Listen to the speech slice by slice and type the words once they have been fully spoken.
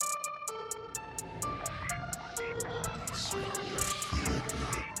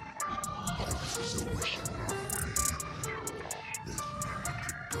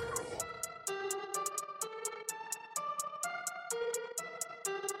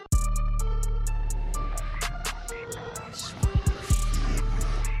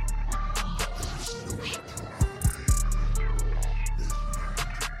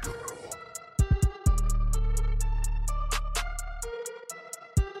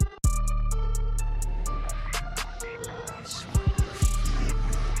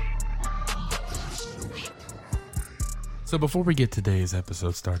So before we get today's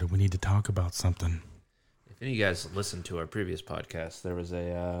episode started, we need to talk about something. If any of you guys listened to our previous podcast, there was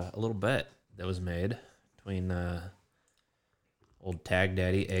a little bet that was made between old Tag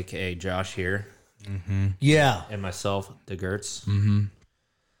Daddy, a.k.a. Josh here, Yeah. and myself, DeGertz. Mm-hmm.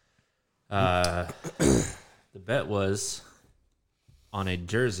 The bet was on a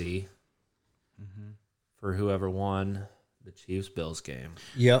jersey for whoever won the Chiefs-Bills game.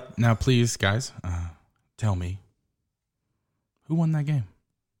 Yep. Now, please, guys, tell me, who won that game?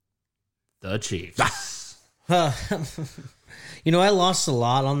 The Chiefs. You know, I lost a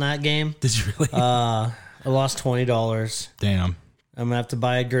lot on that game. Did you really? I lost $20. Damn. I'm gonna have to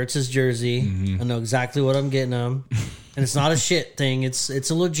buy a Gertz's jersey. I know exactly what I'm getting them, and it's not a shit thing. It's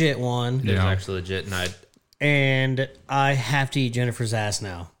a legit one, It was actually legit, and I have to eat Jennifer's ass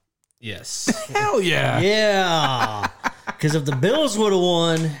now. Yes. Hell yeah. Yeah, because if the Bills would have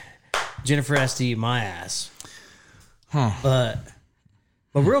won, Jennifer has to eat my ass. Huh. But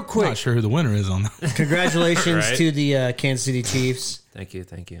real quick, Not sure who the winner is on that. congratulations Right? to the Kansas City Chiefs. Thank you.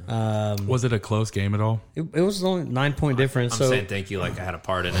 Was it a close game at all? It was only 9-point difference. I'm so saying thank you like I had a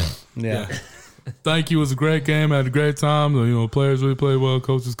part in it. yeah. Thank you. It was a great game. I had a great time. You know, players really played well.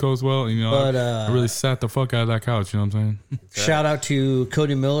 Coaches coached well. You know, But, I really sat the fuck out of that couch. You know what I'm saying? Shout out to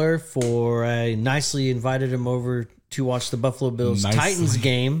Cody Miller for I nicely invited him over to watch the Buffalo Bills Nicely. Titans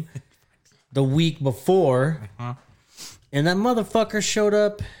game the week before. And that motherfucker showed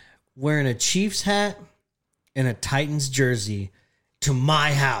up wearing a Chiefs hat and a Titans jersey to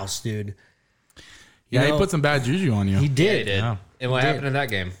my house, dude. Yeah, know, he put some bad juju on you. He Yeah, did. he did. Yeah. And what happened in that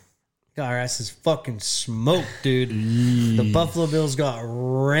game? Got our asses fucking smoked, dude. The Buffalo Bills got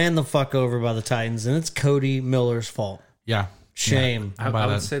ran the fuck over by the Titans, and it's Cody Miller's fault. Yeah. Shame. I By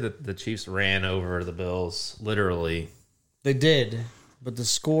would that. say that the Chiefs ran over the Bills, literally. They did, but the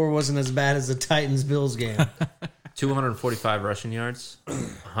score wasn't as bad as the Titans-Bills game. 245 rushing yards.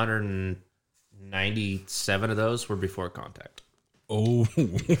 197 of those were before contact. Oh.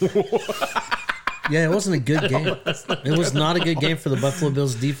 Yeah, it wasn't a good game. It was not a good game for the Buffalo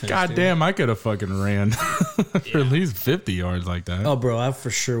Bills defense. God dude. damn, I could have fucking ran for at least 50 yards like that. Oh, bro, I for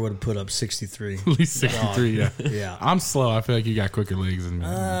sure would have put up 63. At least 63, yeah. Yeah. I'm slow. I feel like you got quicker legs than me.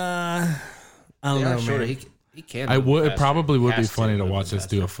 I don't They know, are man. shorter. He can. I move would. It faster. probably would be Has funny to move watch us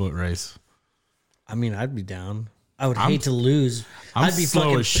faster. do a foot race. I mean, I'd be down. I would hate to lose. I'm I'd be slow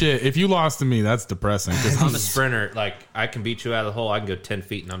fucking as shit. If you lost to me, that's depressing. 'Cause I'm a sprinter. Like, I can beat you out of the hole. I can go 10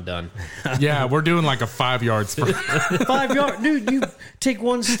 feet and I'm done. yeah, we're doing like a 5-yard sprint. 5 yards. Dude, you take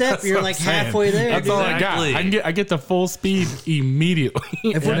one step, you're what like I'm saying. halfway there. That's dude. all I got. Exactly. I get the full speed immediately.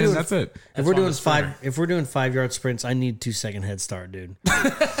 If we're And doing- that's it. If we're why I'm doing a sprinter. if we're doing 5-yard sprints, I need 2-second head start, dude.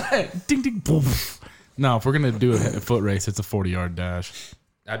 Ding ding boom. No, if we're gonna do a foot race, it's a 40-yard dash.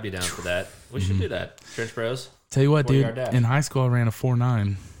 I'd be down for that. We should do that. Trench Bros. Tell you what, dude. 40-yard dash. In high school, I ran a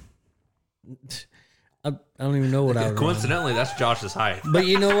 4.9. I don't even know what I would run. Coincidentally, that's Josh's height. But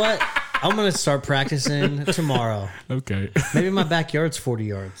you know what? I'm gonna start practicing tomorrow. Okay. Maybe my backyard's 40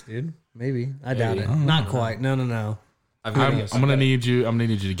 yards, dude. Maybe. I doubt it. Not quite. No. I've I'm got, gonna need you. I'm gonna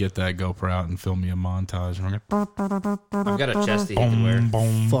need you to get that GoPro out and film me a montage. And I've got a chesty he can wear.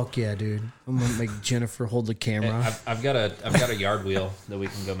 boom. Fuck yeah, dude. I'm gonna make Jennifer hold the camera. I've got a yard wheel that we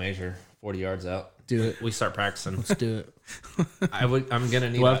can go measure 40 yards out. Do it. We start practicing. Let's do it. I'm gonna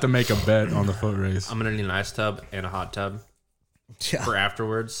need. We'll have to make a bet on the foot race. I'm gonna need an ice tub and a hot tub Yeah. for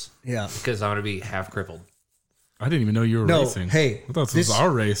afterwards Yeah. because I'm gonna be half crippled. I didn't even know you were No, racing. hey, I thought this this- was our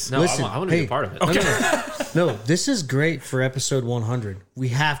race. No, Listen, I want to be hey, a part of it. No, this is great for episode 100. We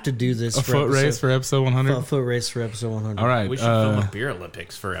have to do this A for foot episode, race for episode 100. a foot race for episode 100. All right. We should film a beer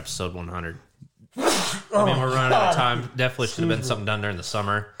Olympics for episode 100. I mean, we're running out of time. Definitely should have been something done during the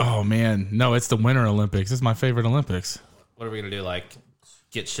summer. Oh man, no, it's the Winter Olympics. It's my favorite Olympics. What are we gonna do? Like,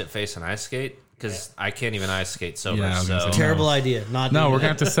 get shit faced and ice skate? Because I can't even ice skate sober. Yeah, I was gonna so say, Terrible idea. Not No, doing we're that. gonna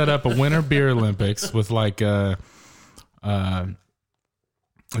have to set up a Winter Beer Olympics with like a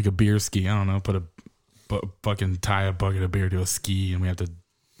beer ski. I don't know. Put a fucking tie a bucket of beer to a ski, and we have to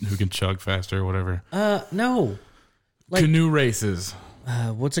who can chug faster or whatever. No. Like- Canoe races.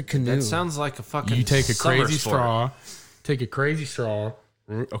 What's a canoe? that sounds like a fucking. You take a summer crazy sport. straw, take a crazy straw,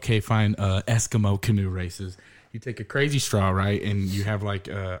 Okay, fine. Eskimo canoe races. You take a crazy straw, right, and you have like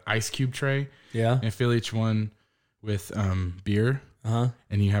a ice cube tray. Yeah. And fill each one with beer. Uh-huh.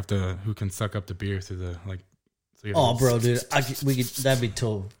 And you have to who can suck up the beer through the like. So you have Oh, to- bro, dude, we could. That'd be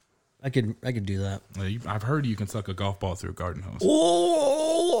total. I could do that. I've heard you can suck a golf ball through a garden hose.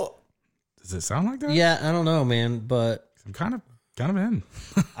 Oh. Does it sound like that? Yeah, I don't know, man, but I'm kind of in.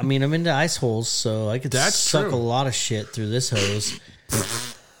 I mean, I'm into ice holes, so I could That's suck true. a lot of shit through this hose.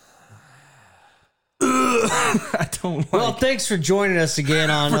 I don't like. Well, thanks for joining us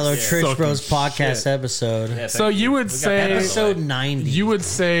again on another Church sucking Bros podcast shit. episode. Yeah, So thank you would We got say- that out of the Episode way. 90. You would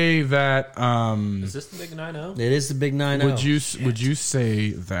say that. Is this the big 9-0? It is the big 9-0. Would you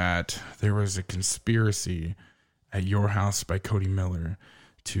say that there was a conspiracy at your house by Cody Miller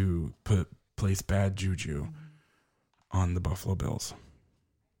to place bad juju on the Buffalo Bills?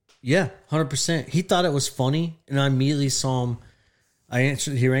 Yeah, 100%. He thought it was funny, and I immediately saw him. I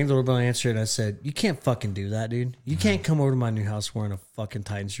answered. He rang the doorbell. I answered. And I said, "You can't fucking do that, dude. You can't come over to my new house wearing a fucking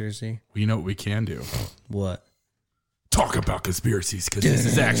Titans jersey." Well, you know what we can do? What? Talk about conspiracies because this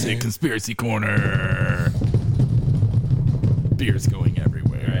is actually a conspiracy corner. Beer's going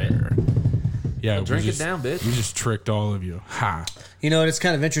everywhere. Yeah, we Drink just- it down, bitch. We just tricked all of you. Ha. You know, it's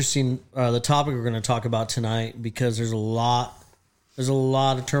kind of interesting. The topic we're going to talk about tonight because there's a lot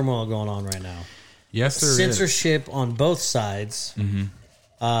of turmoil going on right now. Yes, there is. Censorship on both sides.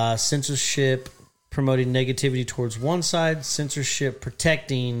 Censorship promoting negativity towards one side. Censorship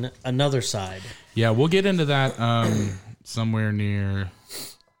protecting another side. Yeah, we'll get into that somewhere near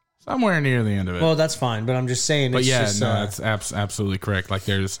the end of it. Well, that's fine, but I'm just saying. But It's yeah, just, no, that's absolutely correct. Like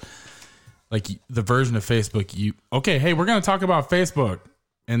there's like the version of Facebook. Hey, we're gonna talk about Facebook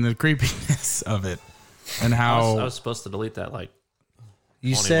and the creepiness of it and how I was supposed to delete that like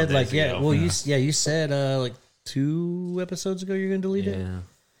you 21 said days like yeah. ago. Well, you said like 2 episodes ago you're gonna delete it. yeah.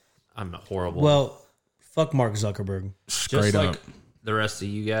 I'm horrible. Well, fuck Mark Zuckerberg. straight just like up. the rest of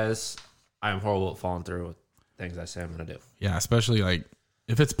you guys, I am horrible at following through with things I say I'm going to do. Yeah, especially like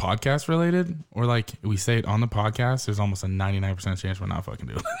if it's podcast related or like we say it on the podcast, there's almost a 99% chance we're not fucking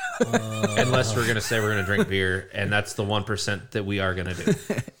doing it. Unless we're going to say we're going to drink beer, and that's the 1% that we are going to do.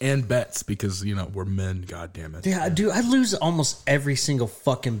 And bets because we're men. God damn it. Yeah, dude, I lose almost every single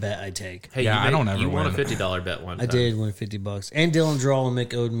fucking bet I take. Hey, Yeah, you I don't ever You won a win. $50 bet one I time. did win $50, and Dylan Drawl and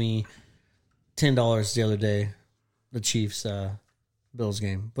Mick owed me $10 the other day. The Chiefs Bills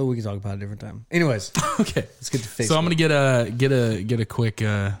game, but we can talk about it a different time. Anyways, Okay. let's get to Facebook. So I'm gonna get a quick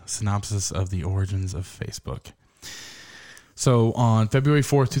synopsis of the origins of Facebook. So on February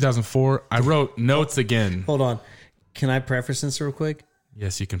 4th, 2004, I wrote notes again. Hold on, can I preface this real quick?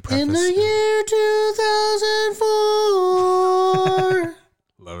 Yes, you can preface. In the year 2004.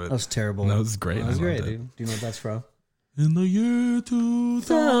 Love it. That was terrible. That was great. That was I great, loved it. dude. Do you know what that's from? In the year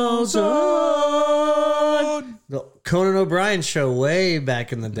 2000. The Conan O'Brien show way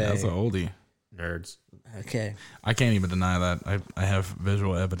back in the day. That's an oldie. Nerds. Okay. I can't even deny that. I have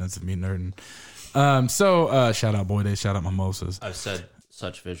visual evidence of me nerding. So shout out Boy Day, shout out Mimosas. I've said seen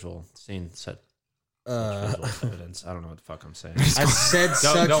such visual evidence. I don't know what the fuck I'm saying. I said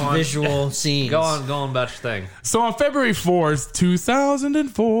such go on. visual scenes. Go on about your thing. So on February 4th,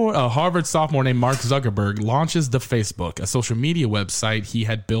 2004, a Harvard sophomore named Mark Zuckerberg launches the Facebook, a social media website he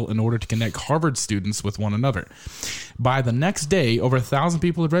had built in order to connect Harvard students with one another. By the next day, over 1,000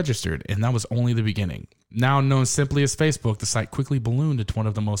 people had registered, and that was only the beginning. Now known simply as Facebook, the site quickly ballooned into one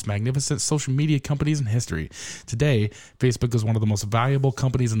of the most magnificent social media companies in history. Today, Facebook is one of the most valuable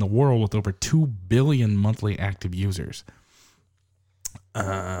companies in the world with over 2 billion monthly active users.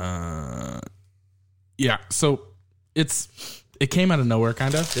 Yeah, so it came out of nowhere,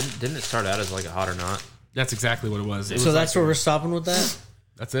 kind of. Didn't it start out as like a hot or not? That's exactly what it was. It So was that's where we're stopping with that?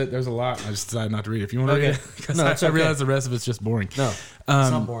 that's it. There's a lot. I just decided not to read it. If you want to Okay. read it, because No, it's I okay. realize the rest of it's just boring. No. It's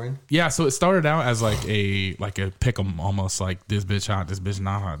not boring. Yeah, so it started out as like a pick'em, almost like this bitch hot, this bitch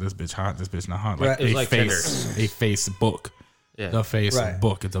not hot, this bitch hot, this bitch not hot. Like Right. It was a like Facebook. Yeah. The face Right.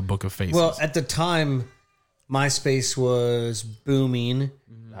 book. It's a book of faces. Well, at the time, MySpace was booming.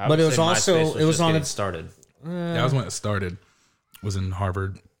 I But would it was say also- MySpace it was just on getting its- started. that was when it started. Was in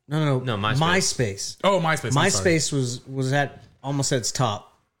Harvard. No, No, MySpace. MySpace. Oh, MySpace. I'm sorry. MySpace was at almost at its top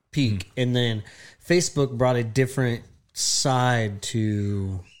peak, and then Facebook brought a different side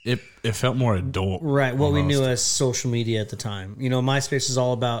to It felt more adult. what we almost. knew as social media at the time. You know, MySpace is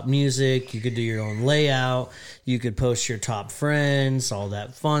all about music. You could do your own layout. You could post your top friends, all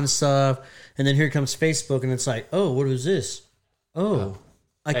that fun stuff. And then here comes Facebook, and it's like, oh, what is this? Oh,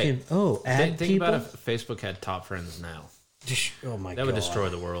 I Hey, can add Think people. about if Facebook had top friends now. Oh my god. That would destroy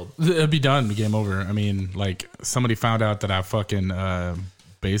the world. It'd be done. Game over. I mean, like somebody found out that I fucking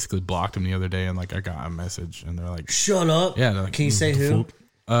basically blocked him the other day, and like I got a message, and they're like, Shut up. "Yeah." They're like, Can you say who?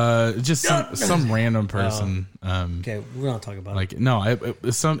 Just some random person. Okay, we're not talking about it. Like no,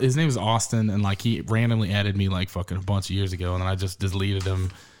 his name is Austin, and like he randomly added me like fucking a bunch of years ago, and then I just deleted him.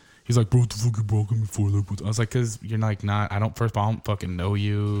 He's like, bro, what the fuck you blocking me for? I was like, cause you're like not. I don't. First of all, I don't fucking know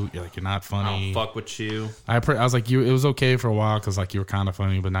you. You're like, you're not I funny. don't fuck with you. I was like, it was okay for a while because like you were kind of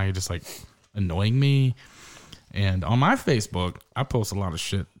funny, but now you're just like annoying me. And on my Facebook, I post a lot of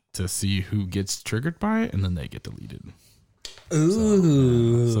shit to see who gets triggered by it, and then they get deleted.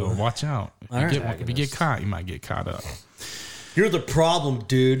 Ooh. So watch out. If you get Antagonist. caught, you might get caught up. You're the problem,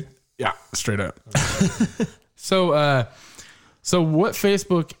 dude. Yeah, straight up. So what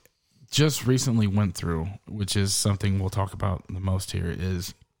Facebook just recently went through, which is something we'll talk about the most here,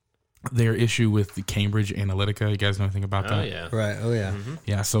 is their issue with the Cambridge Analytica. You guys know anything about Oh that? yeah. Right. Oh yeah.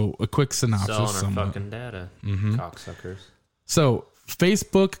 Yeah, so a quick synopsis. Selling our somewhat. fucking data, cocksuckers. So,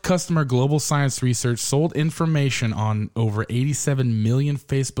 Facebook Customer Global Science Research sold information on over 87 million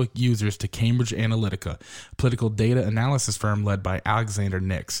Facebook users to Cambridge Analytica, a political data analysis firm led by Alexander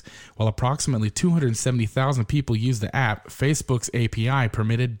Nix. While approximately 270,000 people used the app, Facebook's API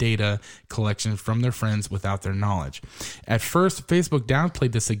permitted data collection from their friends without their knowledge. At first, Facebook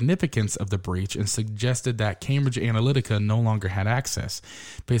downplayed the significance of the breach and suggested that Cambridge Analytica no longer had access.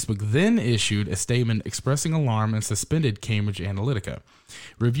 Facebook then issued a statement expressing alarm and suspended Cambridge Analytica.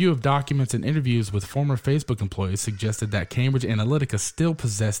 Review of documents and interviews with former Facebook employees suggested that Cambridge Analytica still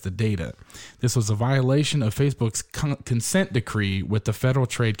possessed the data. This was a violation of Facebook's consent decree with the Federal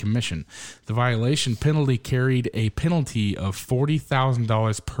Trade Commission. The violation penalty carried a penalty of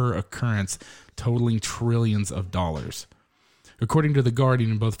 $40,000 per occurrence, totaling trillions of dollars. According to The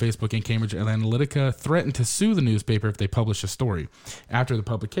Guardian, both Facebook and Cambridge Analytica threatened to sue the newspaper if they published a story. After the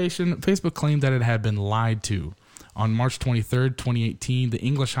publication, Facebook claimed that it had been lied to. On March 23, 2018, the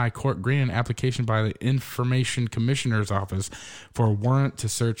English High Court granted an application by the Information Commissioner's Office for a warrant to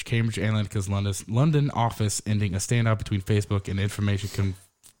search Cambridge Analytica's London office, ending a standoff between Facebook and the Information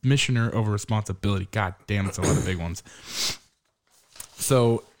Commissioner over responsibility. God damn, it's a lot of big ones.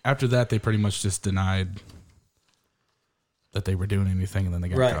 So after that, they pretty much just denied that they were doing anything, and then they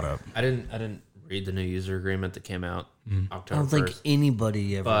got Right. caught up. I didn't read the new user agreement that came out I October don't think 1st,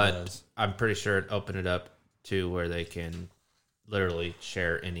 anybody ever but does. I'm pretty sure it opened it up to where they can literally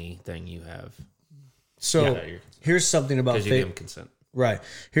share anything you have So Yeah. here's something about because you give Facebook. them consent. Right.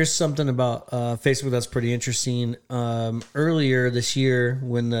 Here's something about Facebook that's pretty interesting. Earlier this year,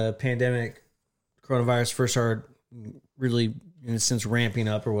 when the pandemic, coronavirus first started really, in a sense, ramping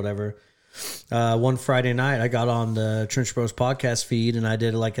up or whatever, one Friday night, I got on the Trench Bros podcast feed and I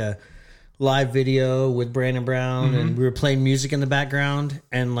did like a live video with Brandon Brown and we were playing music in the background.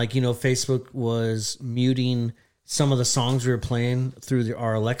 And like, Facebook was muting some of the songs we were playing through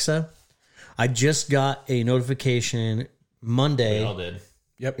our Alexa. I just got a notification Monday. We all did.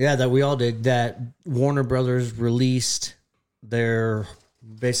 Yeah, that we all did. That Warner Brothers released their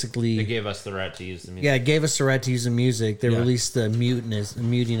basically. They gave us the right to use the music. Yeah, it gave us the right to use the music. They Yeah. released the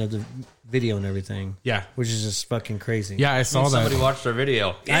muting of the video and everything. Yeah. Which is just fucking crazy. Yeah, I saw that. Somebody watched our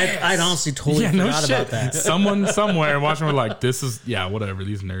video. I'd honestly totally Yeah, no forgot shit. about that. Someone somewhere watching were like, this is, yeah, whatever.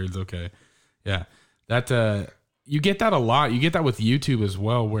 These nerds, okay. Yeah. That, you get that a lot. You get that with YouTube as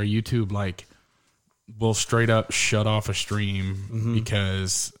well, where YouTube, like, will straight up shut off a stream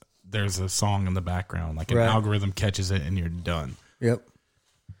because there's a song in the background. Like, an Right. algorithm catches it and you're done. Yep.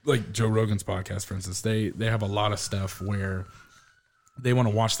 Like Joe Rogan's podcast, for instance, they have a lot of stuff where they want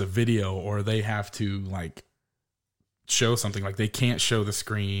to watch the video or they have to like show something. Like they can't show the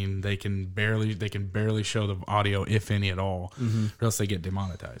screen. They can barely show the audio, if any at all, or else they get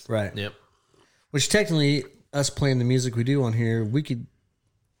demonetized. Right. Yep. Which technically, us playing the music we do on here, we could.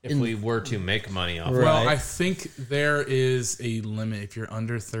 If we were to make money off Right. Well, I think there is a limit if you're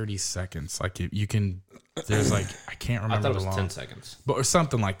under 30 seconds. Like you can, there's like I can't I remember thought it the was law, 10 seconds. but or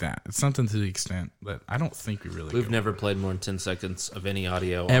something like that. It's something to the extent that I don't think we really We've go. never played more than 10 seconds of any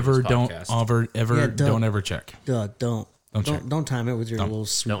audio ever on this don't podcast. ever Yeah, don't ever check. Don't time it with your little.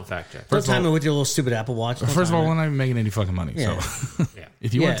 Don't fact check. Don't time it with your little stupid Apple Watch. Don't First of time all, it. we're not even making any fucking money. Yeah. So Yeah.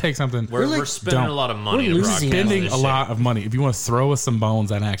 if you want Yeah. to take something, We're like- spending don't. a lot of money to We're broadcast losing spending this a shit. lot of money. If you want to throw us some bones,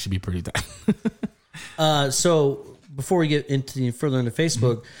 that'd actually be pretty tight. So before we get further into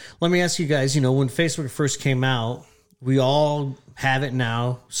Facebook, let me ask you guys. When Facebook first came out, we all have it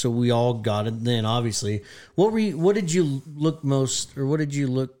now, so we all got it then. Obviously, what did you look most, or what did you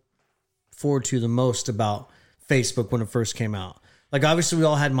look forward to the most about Facebook when it first came out? Like, obviously, we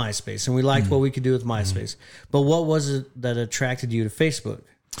all had MySpace, and we liked what we could do with MySpace. But what was it that attracted you to Facebook?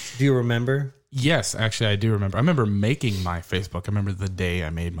 Do you remember? Yes, actually, I do remember. I remember making my Facebook. I remember the day I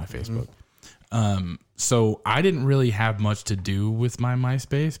made my Facebook. So I didn't really have much to do with my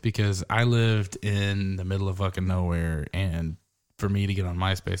MySpace because I lived in the middle of fucking nowhere, and for me to get on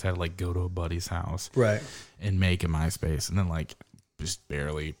MySpace, I had to like go to a buddy's house, Right. and make a MySpace, and then like just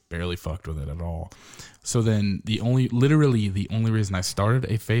barely fucked with it at all. So then the only reason I started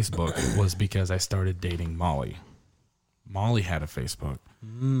a Facebook was because I started dating Molly. Molly had a Facebook.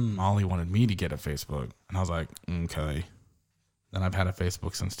 Molly wanted me to get a Facebook, and I was like, okay. Then I've had a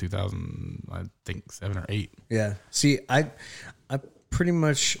Facebook since 2000, I think 7 or 8. Yeah. See, I pretty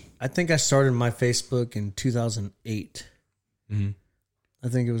much, I think I started my Facebook in 2008. I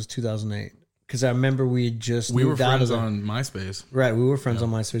think it was 2008. Because I remember we had just We were moved out friends of the, on MySpace. Right, we were friends on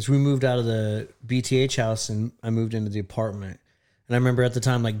MySpace. We moved out of the BTH house and I moved into the apartment. And I remember at the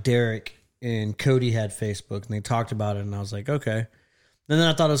time, like, Derek and Cody had Facebook and they talked about it, and I was like, okay. And then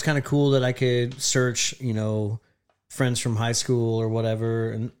I thought it was kind of cool that I could search, you know, friends from high school or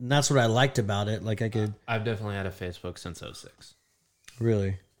whatever, and that's what I liked about it. Like, I could I've definitely had a Facebook since 06.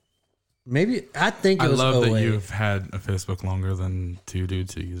 really, maybe I think it I was love that 08. you've had a Facebook longer than two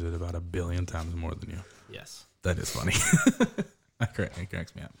dudes who use it about 1 billion times more than you. Yes. That is funny. It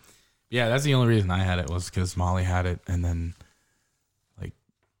cracks me up. Yeah, that's the only reason I had it was because Molly had it, and then like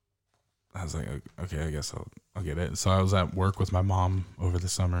I was like, okay, I guess I'll get it. So I was at work with my mom over the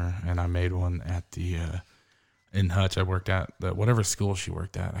summer, and I made one at the in Hutch. I worked at the whatever school she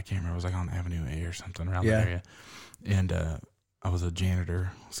worked at. I can't remember. It was like on Avenue A or something around that area, and I was a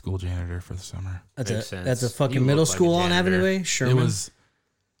school janitor for the summer. At Makes the sense. fucking You middle look like a school on janitor. Avenue A, Sherman. It was.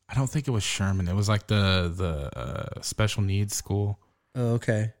 I don't think it was Sherman. It was like the special needs school. Oh,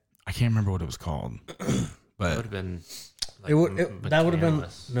 okay. I can't remember what it was called, That but would have been. Like That would have been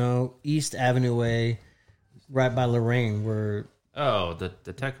McCandless. East Avenue A, right by Lorraine, where Oh, the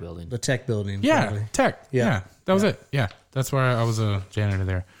tech building. the tech building. yeah, probably. tech. Yeah. Yeah, that was it. Yeah, that's where I was a janitor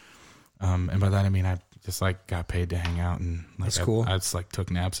there. And by that I mean I just like got paid to hang out, and like That's cool. I just like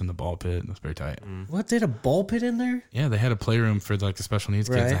took naps in the ball pit. It was very tight. What, they had a ball pit in there? Yeah, they had a playroom for like the special needs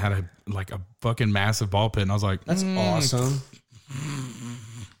kids. Right. They had a fucking massive ball pit, and I was like, That's awesome.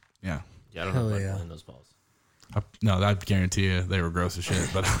 yeah. Yeah, I don't Hell know about yeah. playing those balls. No, I guarantee you they were gross as shit.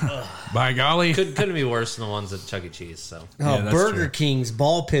 But by golly, Couldn't be worse than the ones at Chuck E. Cheese. So Oh, Yeah, that's Burger true. King's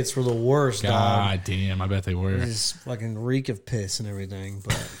ball pits were the worst, dog. god damn, I bet they were. They just fucking reek of piss and everything.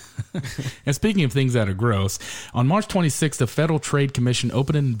 But And speaking of things that are gross, on March 26th, the Federal Trade Commission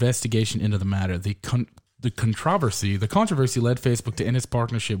opened an investigation into the matter. The controversy led Facebook to end its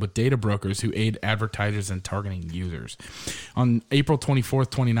partnership with data brokers who aid advertisers in targeting users. On April 24th,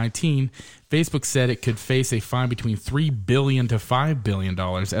 2019, Facebook said it could face a fine between $3 billion to $5 billion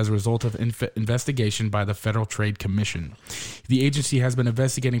as a result of investigation by the Federal Trade Commission. The agency has been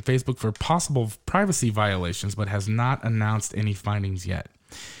investigating Facebook for possible privacy violations, but has not announced any findings yet.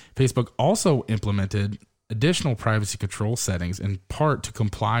 Facebook also implemented additional privacy control settings in part to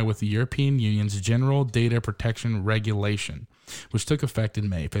comply with the European Union's General Data Protection Regulation, which took effect in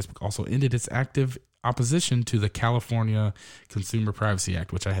May. Facebook also ended its active opposition to the California Consumer Privacy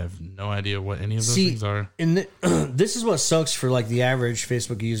Act, which I have no idea what any of those things are. And this is what sucks for like the average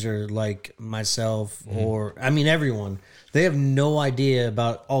Facebook user, like myself, or I mean everyone. They have no idea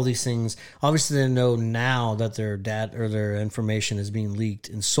about all these things. Obviously, they know now that their data or their information is being leaked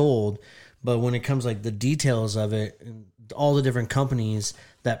and sold. But when it comes like the details of it, and all the different companies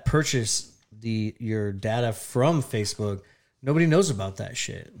that purchase your data from Facebook, nobody knows about that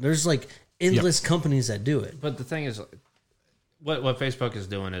shit. There's like endless companies that do it. but the thing is, what Facebook is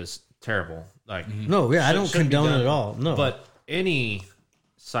doing is terrible. Like No, yeah, I don't shouldn't be condone done. it at all. No, But any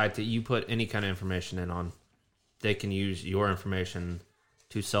site that you put any kind of information in on, they can use your information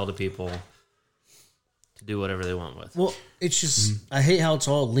to sell to people to do whatever they want with. well, it's just I hate how it's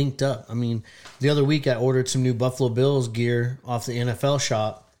all linked up. I mean, the other week I ordered some new Buffalo Bills gear off the NFL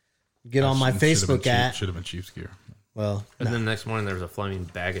shop. Get on my Facebook app. Should have been Chiefs gear. Well, And then the next morning there was a flaming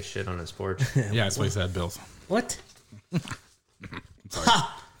bag of shit on his porch. Yeah, it's what had Bills. what?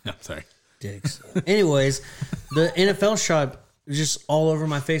 Yeah, sorry. Dicks. Anyways, the NFL shop is just all over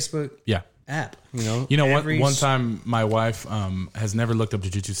my Facebook Yeah. app. You know, You know what? Every One time, my wife has never looked up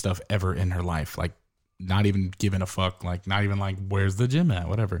jiu-jitsu stuff ever in her life. Like, not even giving a fuck. Like, not even like, where's the gym at?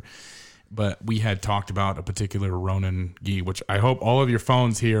 Whatever. But we had talked about a particular Ronin gi, which I hope all of your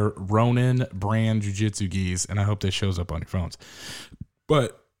phones hear Ronin brand jiu-jitsu gis, and I hope this shows up on your phones.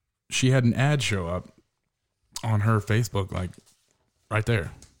 But she had an ad show up on her Facebook, like right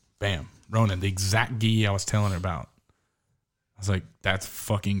there. Bam. Ronin, the exact gi I was telling her about. was like, that's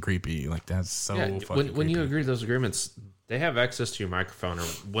fucking creepy. Like, that's so fucking when you creepy. agree to those agreements, they have access to your microphone or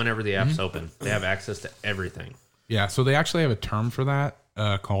whenever the app's open. They have access to everything. Yeah, so they actually have a term for that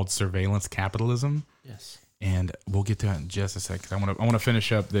called surveillance capitalism. Yes. And we'll get to that in just a second. I want to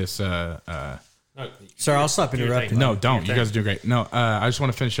finish up this. Sorry, I'll stop interrupting. No, don't. You guys are doing great. No, I just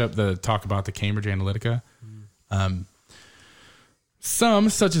want to finish up the talk about the Cambridge Analytica. Some,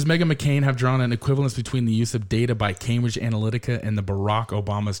 such as Meghan McCain, have drawn an equivalence between the use of data by Cambridge Analytica and the Barack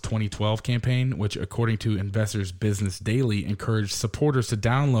Obama's 2012 campaign, which, according to Investors Business Daily, encouraged supporters to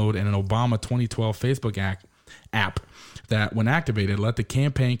download an Obama 2012 Facebook app that, when activated, let the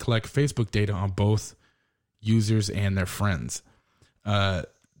campaign collect Facebook data on both users and their friends. That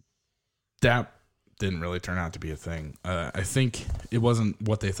didn't really turn out to be a thing. I think it wasn't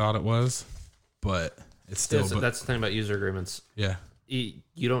what they thought it was, but it's still. That's the thing about user agreements. Yeah.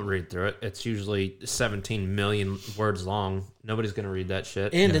 You don't read through it. It's usually 17 million words long. Nobody's going to read that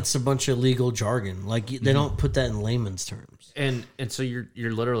shit. And it's a bunch of legal jargon. Like, they don't put that in layman's terms. And so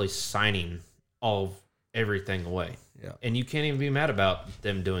you're literally signing everything away. Yeah. And you can't even be mad about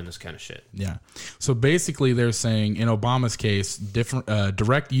them doing this kind of shit. Yeah. So basically, they're saying in Obama's case,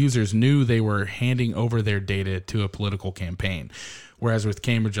 direct users knew they were handing over their data to a political campaign. Whereas with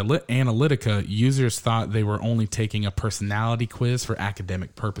Cambridge Analytica, users thought they were only taking a personality quiz for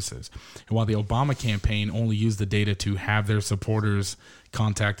academic purposes. And while the Obama campaign only used the data to have their supporters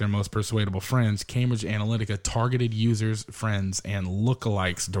contact their most persuadable friends, Cambridge Analytica targeted users, friends, and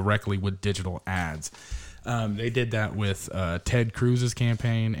lookalikes directly with digital ads. They did that with Ted Cruz's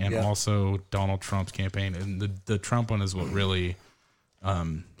campaign and also Donald Trump's campaign. And the Trump one is what really,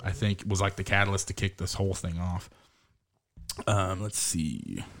 I think, was like the catalyst to kick this whole thing off. Let's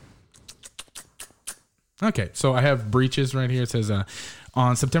see. Okay, so I have breaches right here. It says,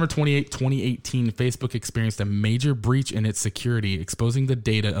 on September 28, 2018, Facebook experienced a major breach in its security, exposing the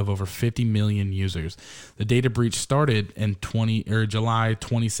data of over 50 million users. The data breach started in July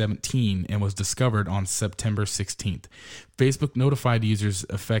 2017 and was discovered on September 16th. Facebook notified users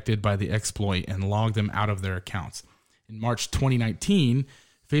affected by the exploit and logged them out of their accounts. In March 2019,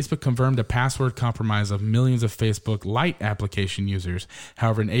 Facebook confirmed a password compromise of millions of Facebook Lite application users.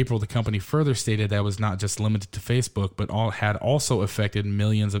 However, in April, the company further stated that was not just limited to Facebook, but had also affected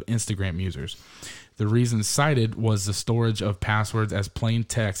millions of Instagram users. The reason cited was the storage of passwords as plain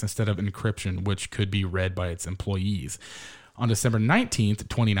text instead of encryption, which could be read by its employees. On December 19th,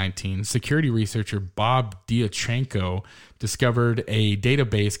 2019, security researcher Bob Diachenko discovered a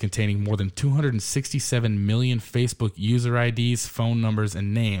database containing more than 267 million Facebook user IDs, phone numbers,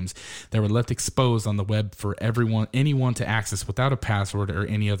 and names that were left exposed on the web for anyone to access without a password or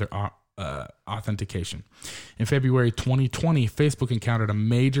any other authentication. In February 2020, Facebook encountered a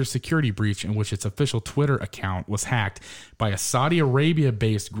major security breach in which its official Twitter account was hacked by a Saudi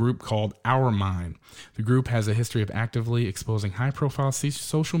Arabia-based group called OurMine. The group has a history of actively exposing high-profile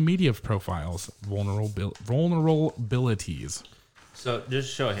social media profiles' vulnerabilities. So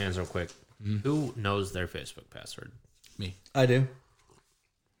just show of hands real quick. Who knows their Facebook password? Me. I do.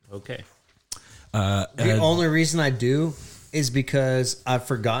 Okay. The only reason I do is because I've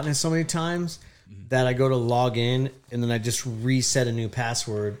forgotten it so many times that I go to log in and then I just reset a new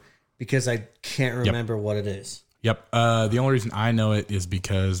password because I can't remember what it is. Yep. The only reason I know it is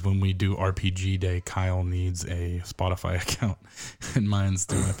because when we do RPG Day, Kyle needs a Spotify account and mine's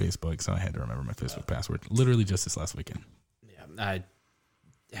through my Facebook. So I had to remember my Facebook password literally just this last weekend. Yeah, I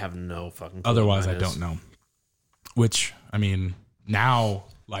have no fucking clue. Otherwise, I don't know. Which, I mean, now,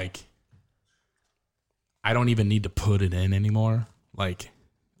 like, I don't even need to put it in anymore. Like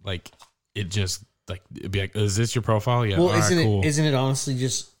it just, like, it'd be like, is this your profile? Yeah. Well, cool. Isn't it honestly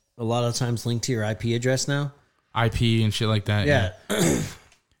just a lot of times linked to your IP address now? IP and shit like that. Yeah.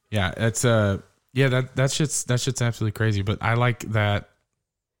 Yeah. That's that shit's absolutely crazy. But I like that,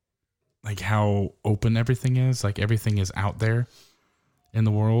 like, how open everything is. Like, everything is out there in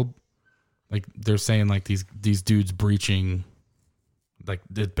the world. Like, they're saying, like, these dudes breaching, like,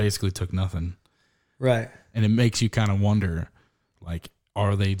 it basically took nothing. Right. And it makes you kind of wonder, like,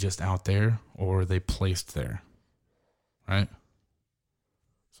 are they just out there or are they placed there? Right?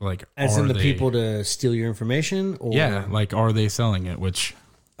 So, like, as in the people to steal your information? Or? Yeah, like, are they selling it? Which,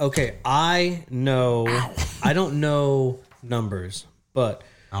 okay, I know, I don't know numbers, but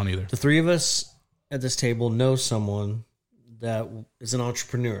I don't either. The three of us at this table know someone that is an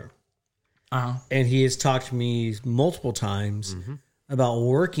entrepreneur. Uh-huh. And he has talked to me multiple times about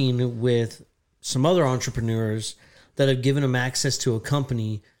working with some other entrepreneurs that have given him access to a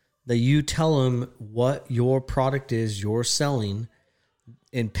company that you tell them what your product is you're selling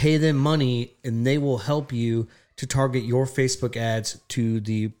and pay them money, and they will help you to target your Facebook ads to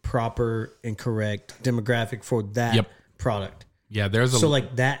the proper and correct demographic for that product. Yeah, there's so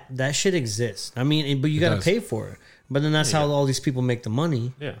like that shit exists. I mean, but you got to pay for it. But then that's how all these people make the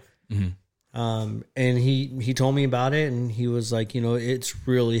money. Yeah. And he told me about it, and he was like, it's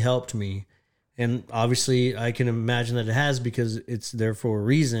really helped me. And obviously, I can imagine that it has because it's there for a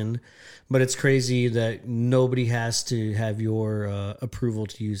reason. But it's crazy that nobody has to have your approval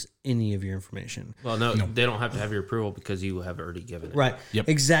to use any of your information. Well, no, they don't have to have your approval because you have already given it. Right. Yep.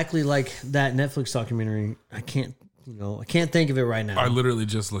 Exactly like that Netflix documentary. I can't think of it right now. I literally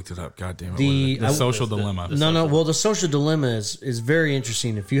just looked it up. God damn it. The Social Dilemma. Well, The Social Dilemma is very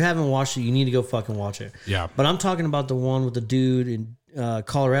interesting. If you haven't watched it, you need to go fucking watch it. Yeah. But I'm talking about the one with the dude in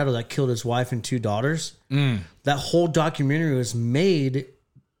Colorado that killed his wife and 2 daughters. That whole documentary was made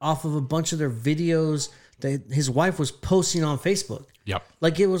off of a bunch of their videos that his wife was posting on Facebook. Yep.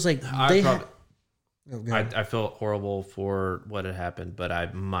 Like it was like I felt horrible for what had happened, but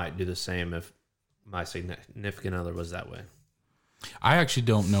I might do the same if my significant other was that way. I actually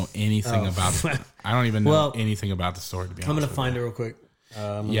don't know anything about it. I don't even know anything about the story, to be honest. I'm going to find it real quick.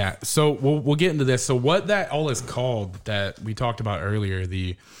 Yeah, so we'll get into this. So what that all is called that we talked about earlier,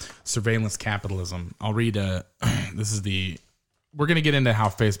 the surveillance capitalism. I'll read we're going to get into how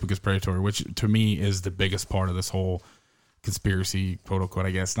Facebook is predatory, which to me is the biggest part of this whole conspiracy, quote unquote,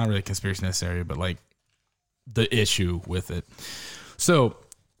 I guess. Not really conspiracy necessarily, but like the issue with it. So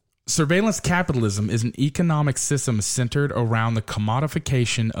surveillance capitalism is an economic system centered around the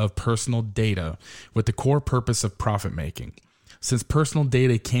commodification of personal data with the core purpose of profit making. Since personal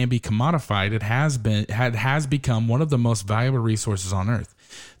data can be commodified, it has become one of the most valuable resources on Earth.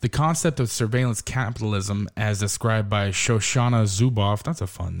 The concept of surveillance capitalism, as described by Shoshana Zuboff, that's a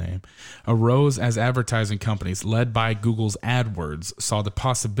fun name, arose as advertising companies led by Google's AdWords saw the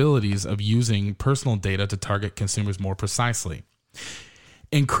possibilities of using personal data to target consumers more precisely.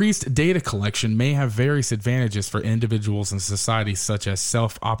 Increased data collection may have various advantages for individuals and society, such as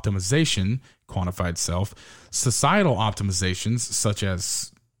self-optimization, quantified self, societal optimizations, such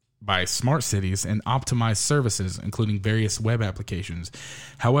as by smart cities, and optimized services, including various web applications.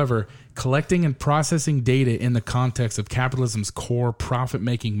 However, collecting and processing data in the context of capitalism's core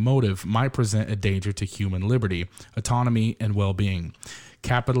profit-making motive might present a danger to human liberty, autonomy, and well-being.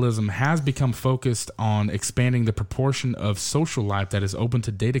 Capitalism has become focused on expanding the proportion of social life that is open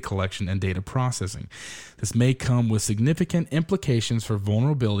to data collection and data processing. This may come with significant implications for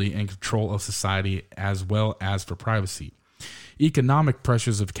vulnerability and control of society as well as for privacy. Economic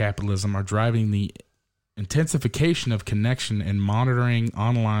pressures of capitalism are driving the intensification of connection and monitoring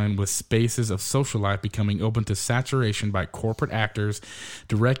online, with spaces of social life becoming open to saturation by corporate actors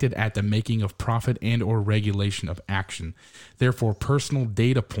directed at the making of profit and or regulation of action. Therefore, personal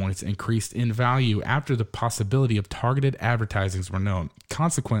data points increased in value after the possibility of targeted advertisings were known.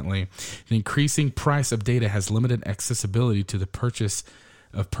 Consequently, the increasing price of data has limited accessibility to the purchase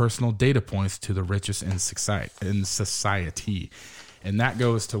of personal data points to the richest in society. And that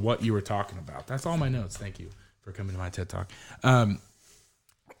goes to what you were talking about. That's all my notes. Thank you for coming to my TED Talk.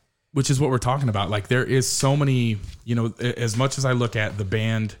 Which is what we're talking about. Like, there is so many, as much as I look at the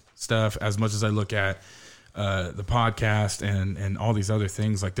band stuff, as much as I look at the podcast and all these other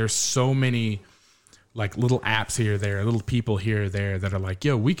things, like there's so many like little apps here or there, little people here or there that are like,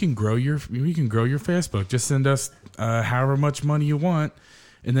 yo, we can grow your Facebook. Just send us however much money you want,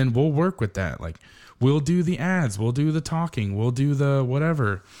 and then we'll work with that. Like, we'll do the ads, we'll do the talking, we'll do the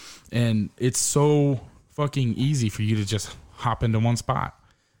whatever. And it's so fucking easy for you to just hop into one spot.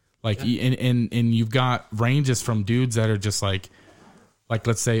 Like, and you've got ranges from dudes that are just like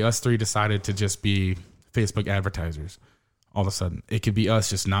let's say us three decided to just be Facebook advertisers. All of a sudden, it could be us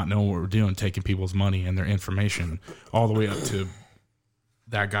just not knowing what we're doing, taking people's money and their information, all the way up to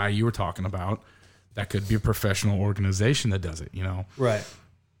that guy you were talking about. That could be a professional organization that does it, Right.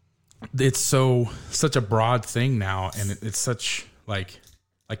 It's such a broad thing now, and it's such like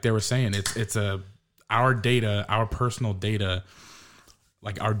they were saying, it's our data, our personal data,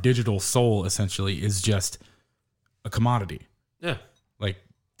 like our digital soul essentially is just a commodity. Yeah. Like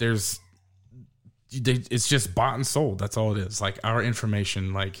it's just bought and sold. That's all it is. Like our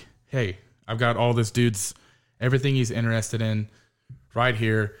information, like, hey, I've got all this dude's everything he's interested in right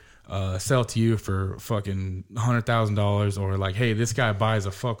here. Sell to you for fucking $100,000, or like, hey, this guy buys a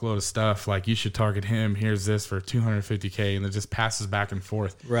fuckload of stuff. Like, you should target him. Here's this for $250K, and it just passes back and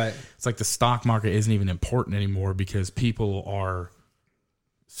forth. Right. It's like the stock market isn't even important anymore because people are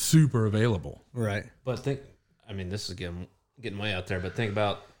super available. Right. But this is getting way out there. But think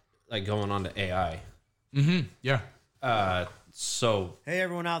about like going on to AI. Mm-hmm. Yeah. So hey,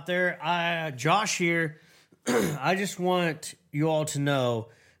 everyone out there, Josh here. I just want you all to know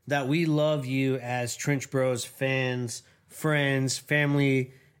that we love you as Trench Bros fans, friends,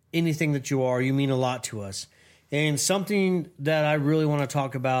 family, anything that you are. You mean a lot to us. And something that I really want to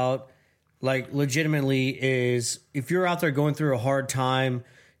talk about, like legitimately, is if you're out there going through a hard time,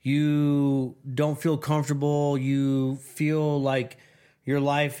 you don't feel comfortable, you feel like your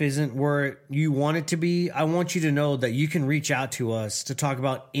life isn't where you want it to be, I want you to know that you can reach out to us to talk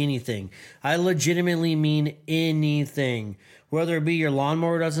about anything. I legitimately mean anything, whether it be your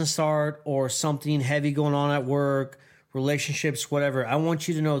lawnmower doesn't start or something heavy going on at work, relationships, whatever. I want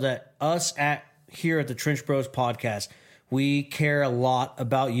you to know that us here at the Trench Bros podcast, we care a lot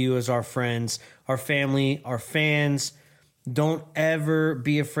about you as our friends, our family, our fans. Don't ever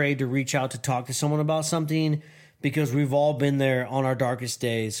be afraid to reach out to talk to someone about something, because we've all been there on our darkest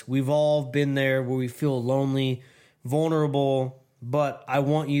days. We've all been there where we feel lonely, vulnerable, but I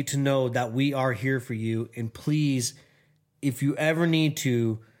want you to know that we are here for you. And please, if you ever need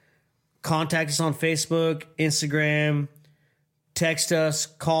to, contact us on Facebook, Instagram, text us,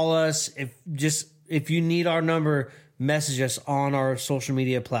 call us. If you need our number, message us on our social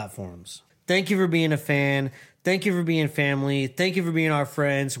media platforms. Thank you for being a fan. Thank you for being family. Thank you for being our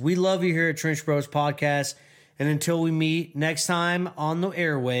friends. We love you here at Trench Bros Podcast. And until we meet next time on the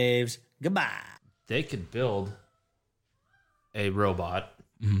airwaves, goodbye. They could build a robot,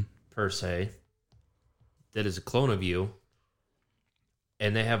 per se, that is a clone of you,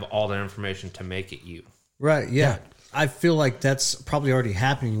 and they have all the information to make it you. Right, yeah. I feel like that's probably already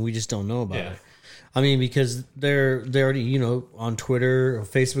happening. We just don't know about it. I mean, because they're already, on Twitter or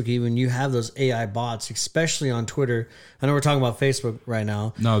Facebook even, you have those AI bots, especially on Twitter. I know we're talking about Facebook right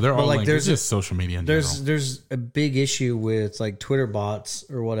now. No, they're all like, there's just social media in general. There's a big issue with like Twitter bots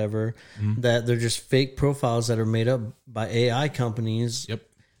or whatever, that they're just fake profiles that are made up by AI companies. Yep.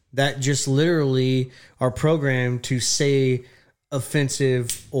 That just literally are programmed to say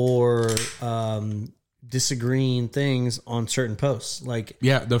offensive or disagreeing things on certain posts. Like,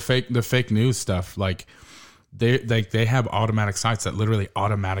 yeah, the fake news stuff, like they have automatic sites that literally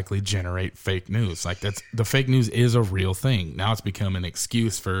automatically generate fake news. Like, that's, the fake news is a real thing. Now it's become an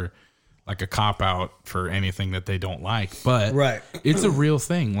excuse for like a cop out for anything that they don't like, but right, it's a real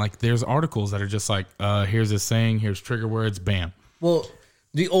thing. Like, there's articles that are just like, here's this saying, here's trigger words, bam. Well,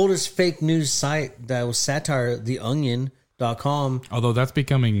 the oldest fake news site that was satire, theonion.com, although that's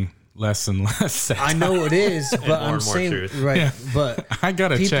becoming less and less satire. I know it is, but I'm saying truth. right. Yeah. But I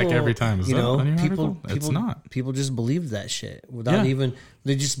gotta check every time. Is that an Onion people, article? It's not. People just believe that shit without even.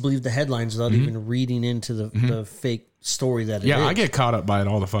 They just believe the headlines without even reading into the fake story that it is. Yeah, I get caught up by it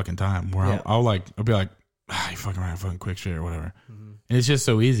all the fucking time. Where I'll be like, you fucking write fucking quick shit or whatever, and it's just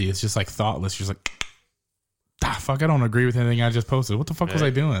so easy. It's just like thoughtless. You're just like, fuck, I don't agree with anything I just posted. What the fuck was I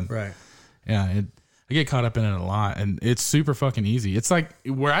doing? Right. Yeah. I get caught up in it a lot, and it's super fucking easy. It's like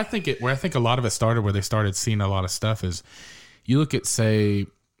where I think a lot of it started, where they started seeing a lot of stuff, is you look at, say,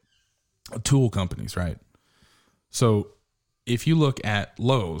 tool companies, right? So if you look at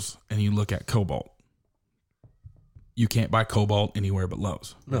Lowe's and you look at Cobalt, you can't buy Cobalt anywhere but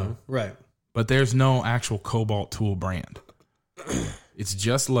Lowe's. No, right. But there's no actual Cobalt tool brand. It's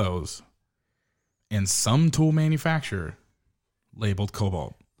just Lowe's and some tool manufacturer labeled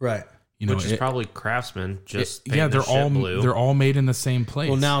Cobalt. Right. Which is probably Craftsman. They're all made in the same place.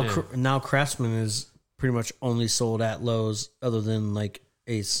 Well, now Craftsman is pretty much only sold at Lowe's, other than like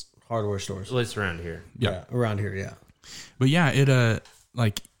Ace hardware stores. At least around here. Yeah, around here, yeah. But yeah, it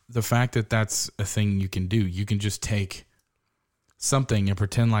like the fact that that's a thing you can do. You can just take something and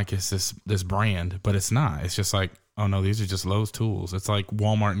pretend like it's this brand, but it's not. It's just like, oh no, these are just Lowe's tools. It's like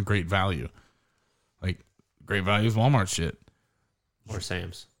Walmart and Great Value. Like, Great Value is Walmart shit. Or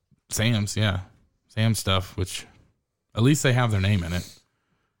Sam's, yeah. Sam's stuff, which at least they have their name in it.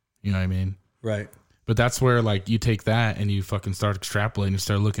 You know what I mean? Right. But that's where, like, you take that and you fucking start extrapolating and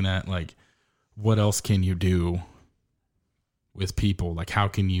start looking at, like, what else can you do with people? Like, how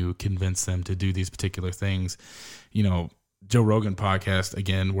can you convince them to do these particular things? You know, Joe Rogan podcast,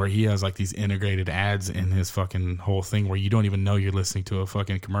 again, where he has, like, these integrated ads in his fucking whole thing where you don't even know you're listening to a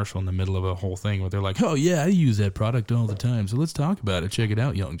fucking commercial in the middle of a whole thing where they're like, oh, yeah, I use that product all the time, so let's talk about it. Check it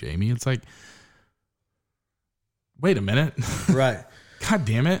out, young Jamie. It's like, wait a minute. Right. God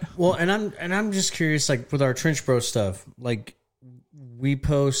damn it. Well, and I'm just curious, like, with our Trench Bro stuff, like, we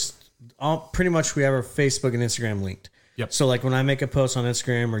post pretty much, we have our Facebook and Instagram linked. Yep. So, like, when I make a post on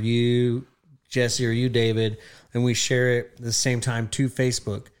Instagram, or you, Jesse, or you, David, and we share it at the same time to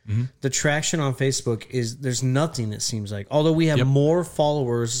Facebook, the traction on Facebook is, there's nothing, it seems like. Although we have more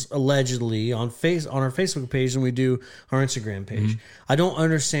followers allegedly on our Facebook page than we do our Instagram page. I don't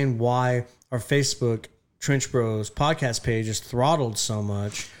understand why our Facebook Trench Bros podcast page is throttled so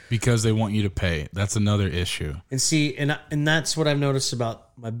much. Because they want you to pay. That's another issue. And see, and that's what I've noticed about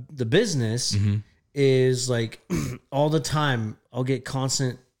the business is like all the time I'll get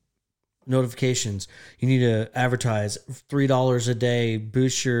constant notifications. You need to advertise $3 a day,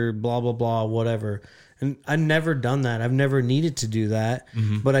 boost your blah, blah, blah, whatever. And I've never done that. I've never needed to do that.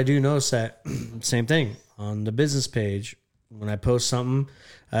 But I do notice that same thing on the business page. When I post something,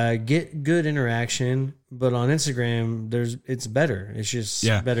 get good interaction, but on Instagram, it's better. It's just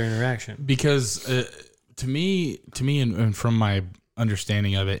better interaction. Because to me, and from my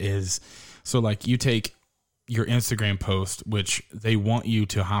understanding of it is, so like you take your Instagram post, which they want you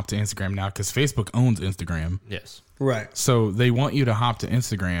to hop to Instagram now because Facebook owns Instagram. Yes. Right. So they want you to hop to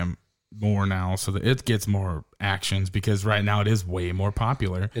Instagram more now so that it gets more actions because right now it is way more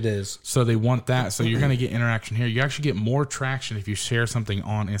popular. It is. So they want that. So you're going to get interaction here. You actually get more traction if you share something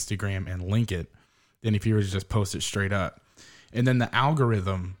on Instagram and link it than if you were to just post it straight up. And then the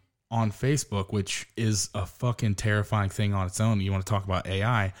algorithm on Facebook, which is a fucking terrifying thing on its own. You want to talk about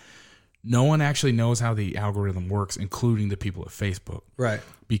AI. No one actually knows how the algorithm works, including the people at Facebook. Right.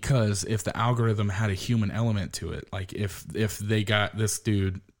 Because if the algorithm had a human element to it, like if they got this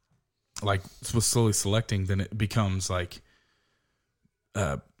dude like was slowly selecting, then it becomes like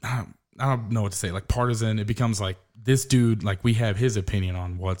I don't know what to say, like partisan. It becomes like this dude, like we have his opinion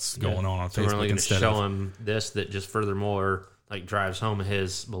on what's going on so Facebook. We're only going to instead show of him this that just furthermore like drives home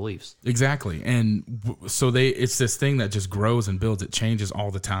his beliefs. exactly. And so it's this thing that just grows and builds. It changes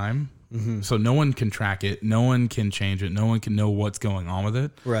all the time. So no one can track it. No one can change it. No one can know what's going on with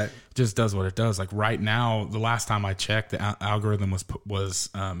it. Right. It just does what it does. Like right now, the last time I checked, the algorithm was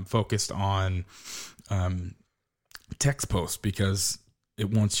focused on text posts because it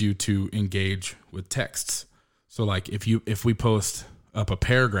wants you to engage with texts. So like if we post up a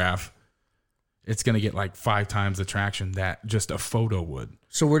paragraph, it's going to get like 5 times the traction that just a photo would.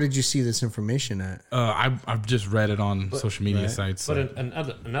 So where did you see this information at? I've just read it on social media sites. But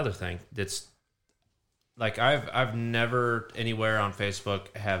another thing that's like I've never anywhere on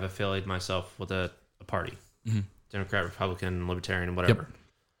Facebook have affiliated myself with a party, Democrat, Republican, Libertarian, whatever. Yep.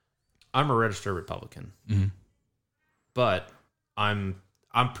 I'm a registered Republican, but I'm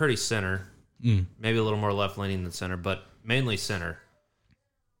pretty center, maybe a little more left leaning than center, but mainly center.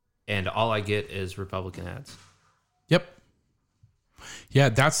 And all I get is Republican ads. Yep. Yeah,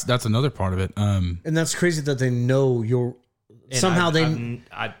 that's another part of it. And that's crazy that they know you're somehow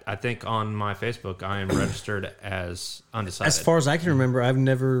I think on my Facebook I am registered as undecided. As far as I can remember, I've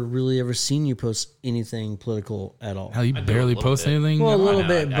never really ever seen you post anything political at all. Hell, you barely post anything? Well, a little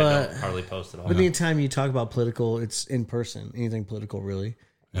bit, but I don't hardly post at all. But anytime you talk about political, it's in person. Anything political, really.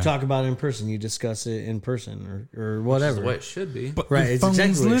 You talk about it in person. You discuss it in person or whatever. That's the way it should be. But right, it's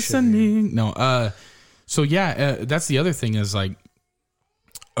exactly what it should be. No, so yeah, that's the other thing is like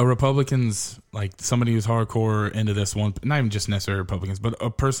a Republican's like somebody who's hardcore into this one, not even just necessarily Republicans, but a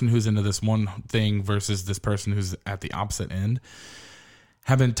person who's into this one thing versus this person who's at the opposite end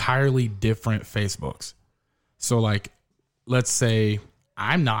have entirely different Facebooks. So like, let's say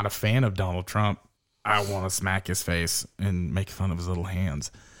I'm not a fan of Donald Trump. I want to smack his face and make fun of his little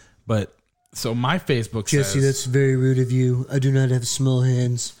hands. But so my Facebook Jesse, says, that's very rude of you. I do not have small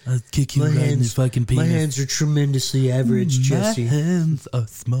hands. I'll kick you right in the fucking penis. My hands are tremendously average, Jesse. My hands are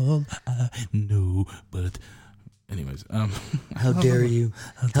small, I know, but anyways, how dare you?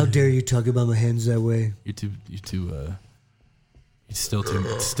 How dare you talk about my hands that way? You're still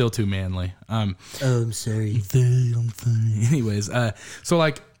too manly. Oh, I'm sorry. I'm sorry. Anyways, so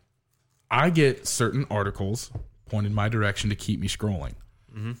like I get certain articles pointed my direction to keep me scrolling.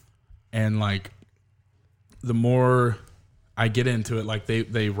 Mm-hmm. And like the more I get into it, like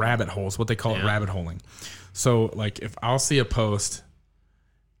they rabbit holes, what they call it, rabbit holing. So like if I'll see a post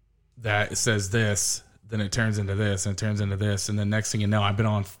that says this, then it turns into this and it turns into this. And then next thing you know, I've been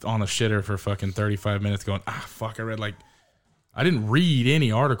on a shitter for fucking 35 minutes going, fuck, I didn't read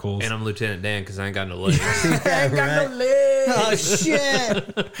any articles. And I'm Lieutenant Dan because I ain't got no legs. I ain't got no legs. Oh,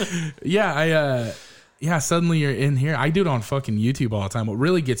 shit. Yeah, suddenly you're in here. I do it on fucking YouTube all the time. What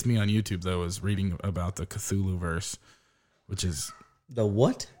really gets me on YouTube, though, is reading about the Cthulhu verse, which is... The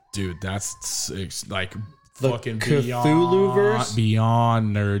what? Dude, that's like the fucking Cthulhu verse?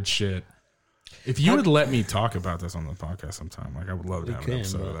 Beyond nerd shit. If you would let me talk about this on the podcast sometime, like I would love to have an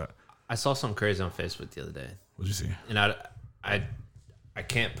episode of that. I saw something crazy on Facebook the other day. What'd you see? And I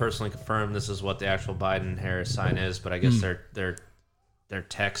can't personally confirm this is what the actual Biden-Harris sign is, but I guess their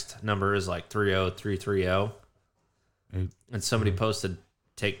text number is like 30330. And somebody posted,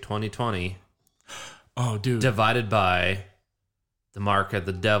 take 2020. Oh, dude. Divided by the mark of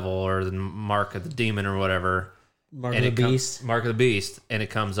the devil or the mark of the demon or whatever. Mark of the Beast. Mark of the Beast, and it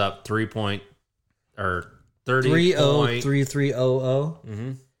comes up 30.3300.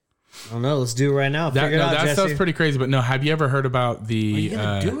 Mm-hmm. I don't know. Let's do it right now. Figure it out, that Jesse. stuff's pretty crazy. But no, have you ever heard about the? Are you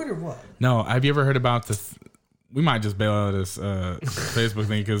gonna do it or what? No, have you ever heard about the? We might just bail out of this Facebook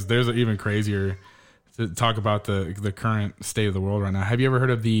thing because there's an even crazier to talk about the current state of the world right now. Have you ever heard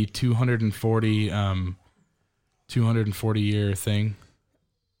of the 240 year thing?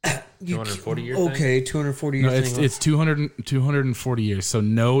 240 year okay, 240 year No, thing. it's 240 years. So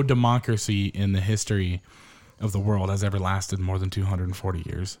no democracy in the history of the world has ever lasted more than 240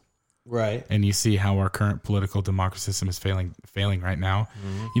 years. Right. And you see how our current political democracy system is failing right now.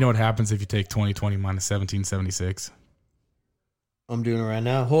 Mm-hmm. You know what happens if you take 2020 minus 1776? I'm doing it right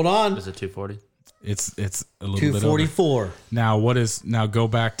now. Hold on. Is it 240? It's a little 244. bit over. Now go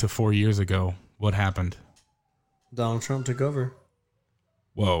back to 4 years ago. What happened? Donald Trump took over.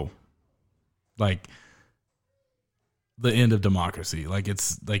 Whoa. Like the end of democracy. Like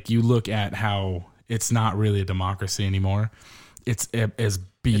it's like you look at how it's not really a democracy anymore. It's as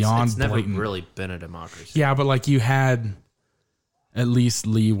beyond it's never blatant. really been a democracy. Yeah, but like you had at least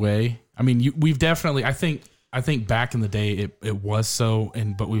leeway. I mean, we've definitely. I think back in the day it was so,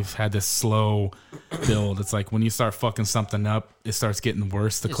 but we've had this slow build. It's like when you start fucking something up, it starts getting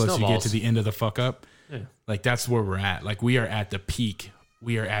worse the closer you get to the end of the fuck up. Yeah. Like that's where we're at. Like we are at the peak.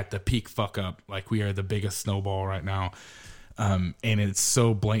 We are at the peak fuck up. Like we are the biggest snowball right now. And it's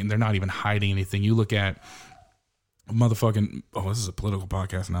so blatant. They're not even hiding anything. You look at motherfucking, this is a political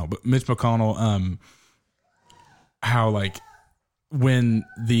podcast now, but Mitch McConnell, how like when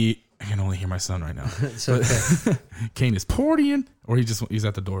I can only hear my son right now. It's okay. Kane is partying, or he's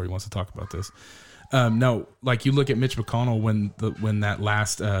at the door. He wants to talk about this. No, like you look at Mitch McConnell when that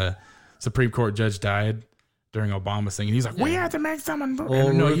last Supreme Court judge died during Obama's thing, and he's like, "We have to make someone."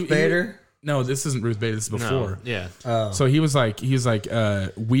 Ruth Bader. No, this isn't Ruth Bader. This is before. No, yeah. So he was like, I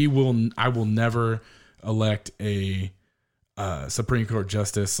will never elect a Supreme Court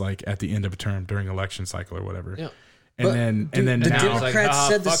justice like at the end of a term during election cycle or whatever. Yeah. And then the now Democrats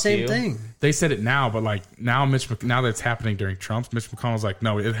said the same thing. they said it now, but like now that it's happening during Trump's, Mitch McConnell's like,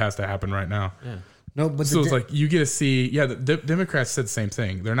 no, it has to happen right now. Yeah. No, but So it's like you get to see, the Democrats said the same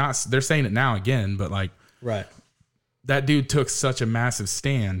thing. They're saying it now again, but like right. that dude took such a massive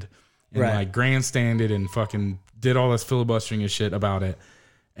stand and Right. like grandstanded and fucking did all this filibustering and shit about it.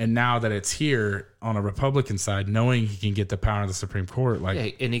 And now that it's here on a Republican side, knowing he can get the power of the Supreme Court,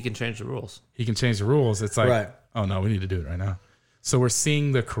 like and he can change the rules. he can change the rules. It's like, Right. oh no, we need to do it right now. So we're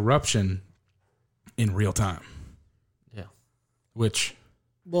seeing the corruption in real time, Yeah. which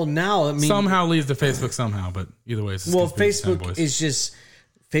Well, now I mean somehow leads to Facebook somehow, but either way, it's just conspiracy time, boys.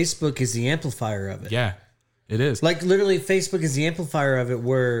 Facebook is the amplifier of it. Yeah, it is. Like literally, Facebook is the amplifier of it.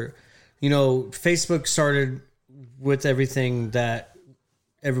 Where Facebook started with everything that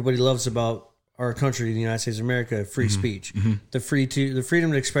everybody loves about our country, the United States of America, free speech, the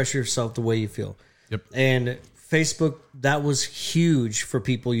freedom to express yourself the way you feel. Yep. And Facebook, that was huge for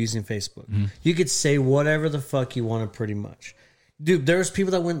people using Facebook. You could say whatever the fuck you wanted, pretty much. Dude, there's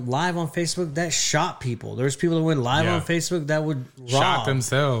people that went live on Facebook that shot people. There's people that went live Yeah. on Facebook that would Shot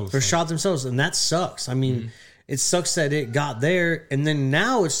themselves. or shot themselves, and that sucks. I mean, it sucks that it got there, and then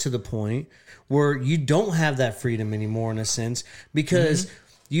now it's to the point where you don't have that freedom anymore in a sense because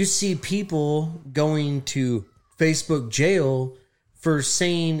you see people going to Facebook jail for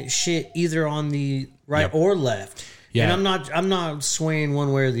saying shit either on the right Yep. or left. Yeah. And I'm not swaying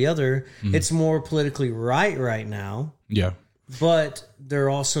one way or the other. It's more politically right now. Yeah. But they're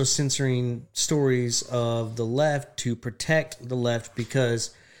also censoring stories of the left to protect the left because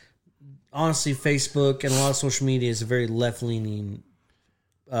honestly, Facebook and a lot of social media is a very left-leaning.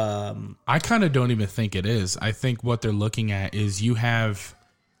 I kind of don't even think it is. I think what they're looking at is you have,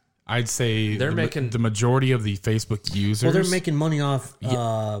 I'd say They're making the majority of the Facebook users. Well, they're making money off.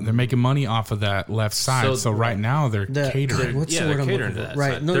 they're making money off of that left side. So right now they're catering. What's the they're word I'm catering looking to for? that.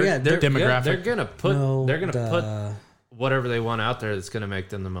 Right? side. No, They're- yeah, they're demographic. They're gonna put. No, they're gonna put whatever they want out there that's gonna make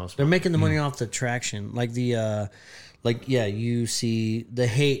them the most. They're money. making the money off the traction, like you see the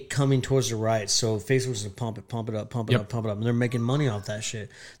hate coming towards the right. So Facebook's gonna pump it up, and they're making money off that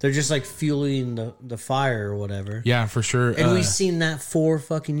shit. They're just like fueling the fire or whatever. Yeah, for sure. And we seen that 4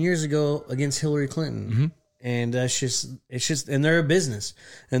 fucking years ago against Hillary Clinton. And it's just, and they're a business.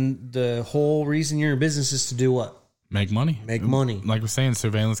 And the whole reason you're in business is to do what? Make money. Make money. Like we're saying,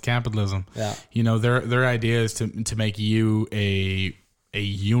 surveillance capitalism. Yeah. Their idea is to make you a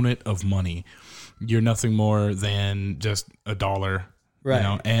unit of money. You're nothing more than just $1.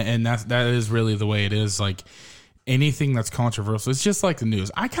 Right. And that is really the way it is. Like, anything that's controversial. It's just like the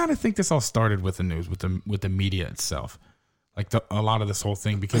news. I kind of think this all started with the news, with the media itself, like a lot of this whole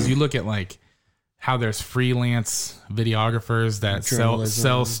thing, because you look at like how there's freelance videographers that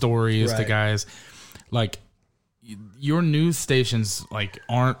sell stories to guys. Like your news stations like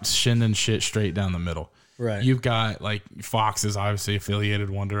aren't sending shit straight down the middle. Right. You've got like Fox is obviously affiliated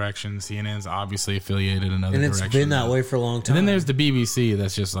one direction, CNN's obviously affiliated another direction. And it's been that way for a long time. And then there's the BBC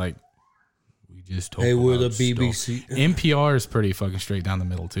that's just like, we just told we're the BBC. NPR is pretty fucking straight down the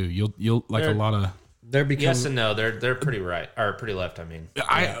middle too. You'll like a lot of. They're becoming, yes and no. They're pretty right or pretty left. I mean,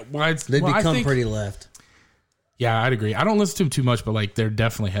 they become pretty left. Yeah, I'd agree. I don't listen to them too much, but like they're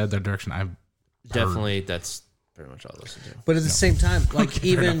definitely headed their direction. I've definitely that's pretty much all I listen to. But at the same time, like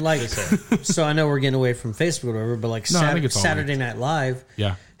even like, so I know we're getting away from Facebook or whatever, but like Saturday Night Live,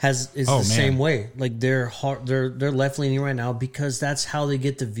 is the same way. Like they're left leaning right now because that's how they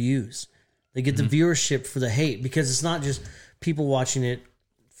get the views. They get the viewership for the hate, because it's not just people watching it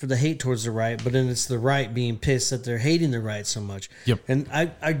for the hate towards the right, but then it's the right being pissed that they're hating the right so much. Yep. And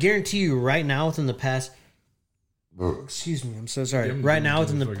I guarantee you right now within the past, excuse me, I'm so sorry. Right now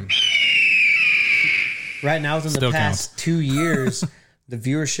within the past 2 years, the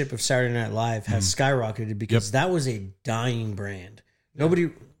viewership of Saturday Night Live has skyrocketed because that was a dying brand. Nobody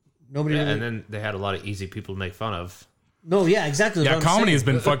really, and then they had a lot of easy people to make fun of. No, yeah, exactly. Yeah, comedy has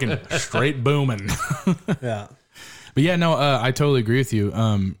been fucking straight booming. Yeah. But yeah, no, I totally agree with you.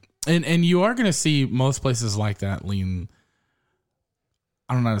 And you are going to see most places like that lean.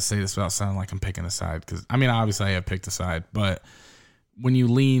 I don't know how to say this without sounding like I'm picking a side, because I mean, obviously I have picked a side, but when you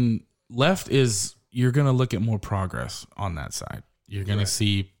lean left, you're going to look at more progress on that side. You're going to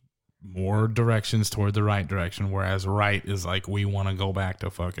see more directions toward the right direction, whereas right is like, we want to go back to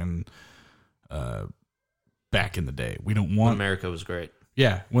fucking back in the day. We don't want America was great.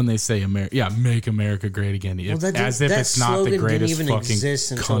 Yeah, when they say make America great again, as if it's not the greatest fucking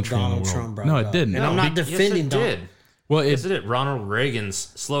country in the world. No, it didn't. And I'm not defending Donald. Well, isn't it? Ronald Reagan's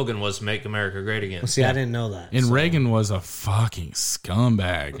slogan was "Make America Great Again." Well, see, I didn't know that. And Reagan was a fucking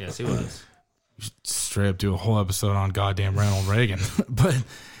scumbag. Yes, he was. Straight up do a whole episode on goddamn Ronald Reagan, but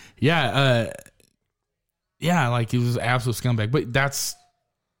like he was an absolute scumbag. But that's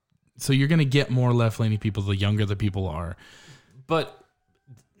so you're gonna get more left leaning people the younger the people are, but.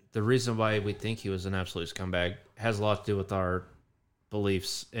 The reason why we think he was an absolute scumbag has a lot to do with our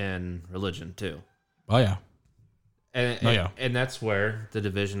beliefs in religion too. Oh yeah. And that's where the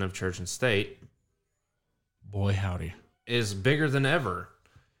division of church and state, boy howdy, is bigger than ever.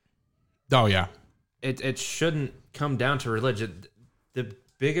 Oh yeah. It shouldn't come down to religion. The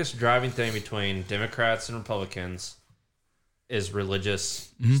biggest driving thing between Democrats and Republicans is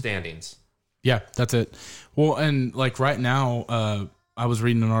religious standings. Yeah, that's it. Well, and like right now, I was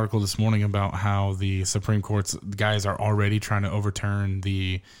reading an article this morning about how the Supreme Court's guys are already trying to overturn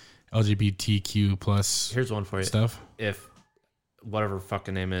the LGBTQ plus. Here's one for you. Stuff. If whatever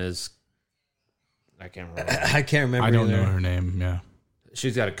fucking name is, I can't remember. I can't remember. I don't know her name. Yeah,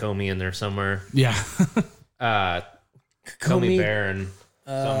 she's got a Comey in there somewhere. Yeah, Comey Baron.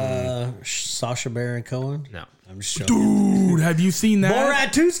 Sasha Baron Cohen. No, I'm just joking. Dude, have you seen that?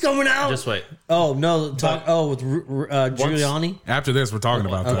 Borat 2's coming out. Just wait. Oh no! With Giuliani. After this, we're talking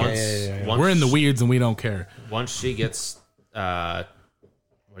about that. Yeah. We're in the weeds and we don't care. Once she gets, sworn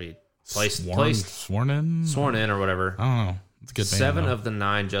in or whatever. I don't know. It's a good. 7 of the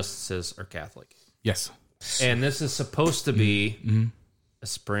 9 justices are Catholic. Yes, and this is supposed to be a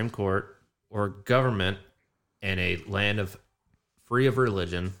Supreme Court or government in a land of free of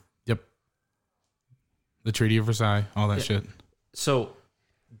religion. Yep. The Treaty of Versailles, all that shit. So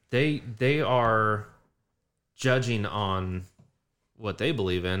they are judging on what they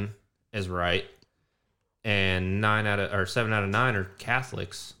believe in is right, and 7 out of 9 are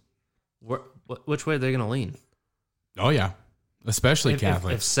Catholics. Which way are they going to lean? Oh yeah, especially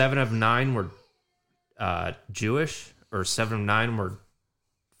Catholics. If 7 of 9 were Jewish or 7 of 9 were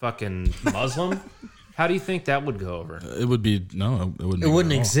fucking Muslim. How do you think that would go over? It would be it wouldn't. It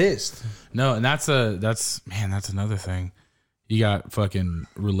wouldn't exist. No, and that's another thing. You got fucking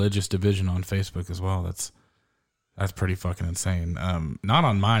religious division on Facebook as well. That's pretty fucking insane. Not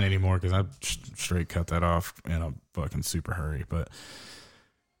on mine anymore because I straight cut that off in a fucking super hurry. But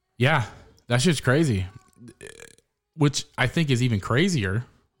yeah, that shit's crazy. Which I think is even crazier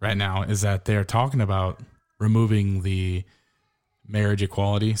right now is that they're talking about removing the marriage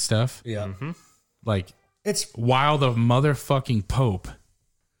equality stuff. Yeah. Mm-hmm. Like, it's while the motherfucking Pope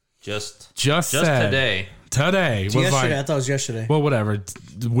just said today was yesterday. like, I thought it was yesterday. Well, whatever.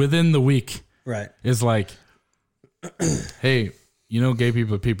 Within the week, right? Is like, hey, gay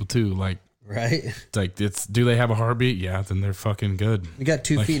people are people too. Like, Right? It's like, do they have a heartbeat? Yeah, then they're fucking good. You got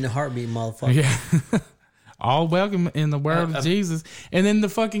 2 feet and a heartbeat, motherfucker. Yeah. All welcome in the world of Jesus. And then the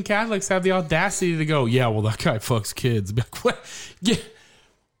fucking Catholics have the audacity to go, yeah, well, that guy fucks kids. Be like, what? Yeah.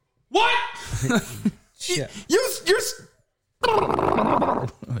 What? Yeah.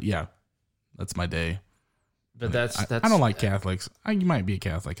 Yeah. That's my day. But that's I don't like Catholics. You might be a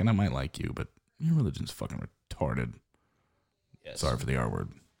Catholic, and I might like you, but your religion's fucking retarded. yes. Sorry for the R word.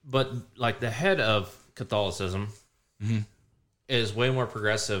 But like the head of Catholicism is way more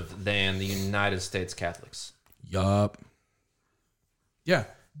progressive than the United States Catholics. Yup. Yeah.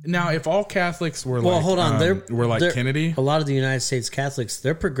 Now, if all Catholics were Well, like, hold on. were like they're- Kennedy, A lot of the United States Catholics,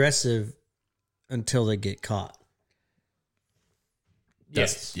 they're progressive until they get caught.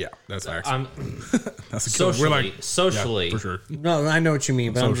 Yes. yeah, that's facts. I'm That's a killer. socially, We're like, socially. yeah, for sure. No, I know what you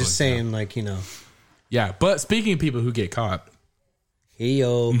mean, but I'm just Socially, saying, like, you know, Yeah, but speaking of people who get caught, hey,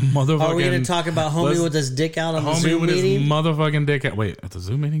 yo. motherfucking Are we going to talk about homie let's- with his dick out on the homie Zoom with meeting? his motherfucking dick out. Wait, at the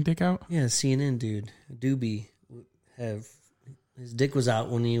Zoom meeting, dick out? Yeah, CNN dude, Doobie, his dick was out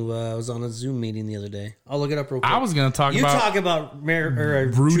when he was on a Zoom meeting the other day. I'll look it up real quick. I was gonna talk you about talk about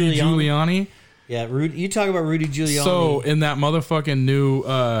Rudy Giuliani. Yeah, Rudy. You talk about Rudy Giuliani. So in that motherfucking new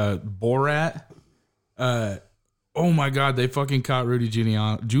Borat, oh my god, they fucking caught Rudy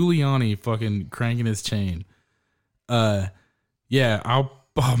Giuliani fucking cranking his chain. Yeah,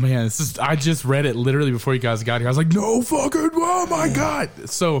 oh man, I just read it literally before you guys got here. I was like, no fucking, oh my god.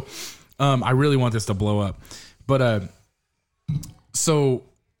 So I really want this to blow up. But so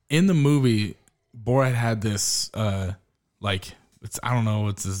in the movie, Borat had this like, it's, I don't know,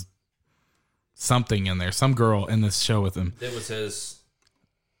 it's his something in there, some girl in this show with him. It was his,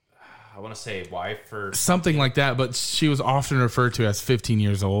 I want to say wife or Something like that, but she was often referred to as 15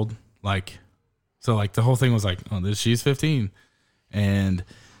 years old. Like, so like the whole thing was like, oh, she's 15 and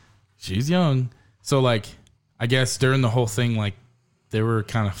she's young. So like, I guess during the whole thing, like they were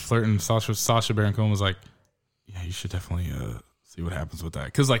kind of flirting. Sacha Baron Cohen was like, yeah, you should definitely see what happens with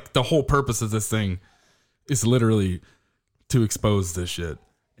that. Cause like the whole purpose of this thing is literally to expose this shit.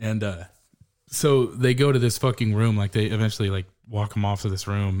 And, so they go to this fucking room, like they eventually like walk him off to this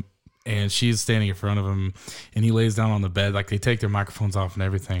room, and she's standing in front of him, and he lays down on the bed. Like they take their microphones off and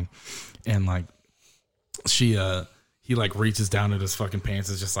everything, and like he like reaches down at his fucking pants,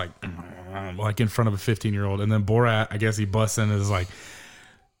 is just like in front of a 15-year-old, and then Borat, I guess he busts in and is like,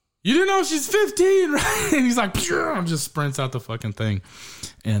 "You didn't know she's 15, right?" And he's like, just sprints out the fucking thing,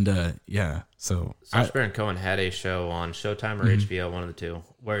 and yeah. So Sacha Baron Cohen had a show on Showtime or HBO, one of the two,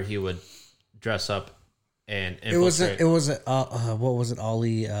 where he would dress up and infiltrate. It was what was it,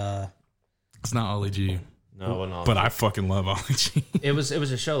 Ollie? it's not Ollie G. No, it wasn't all. But I fucking love Ollie G. It was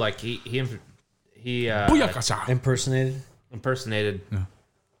a show like he Booyakasha. Impersonated.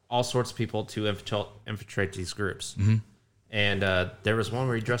 all sorts of people to infiltrate these groups. And there was one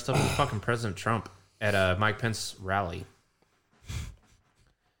where he dressed up as fucking President Trump at a Mike Pence rally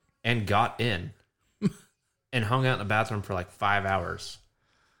and got in and hung out in the bathroom for like 5 hours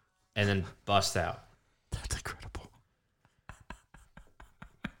and then bust out. That's incredible.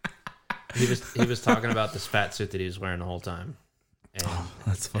 He was talking about this fat suit that he was wearing the whole time. And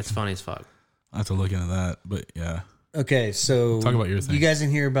That's fucking, it's funny as fuck. I have to look into that, but yeah. Okay, so Talk about your thing. You guys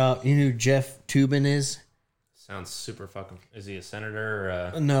didn't hear about, you know who Jeff Toobin is? Sounds super fucking. Is he a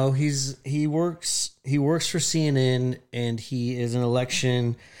senator? Or No, he works for CNN, and he's an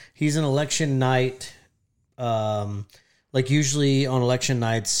election night. Like usually on election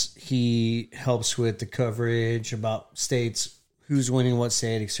nights, he helps with the coverage about states, who's winning what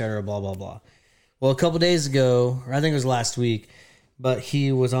state, etc. Blah blah blah. Well, a couple days ago, or I think it was last week, but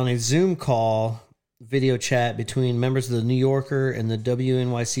he was on a Zoom call, video chat between members of the New Yorker and the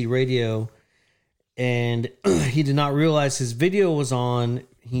WNYC radio. And he did not realize his video was on.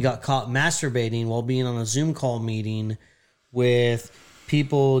 He got caught masturbating while being on a Zoom call meeting with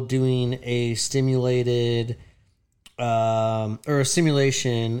people doing a simulation. I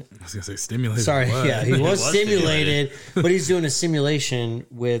was gonna say stimulated. Sorry, What? yeah, he was was stimulated, but he's doing a simulation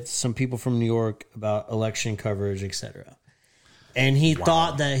with some people from New York about election coverage, etc. And he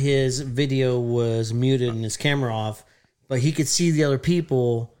thought that his video was muted and his camera off, but he could see the other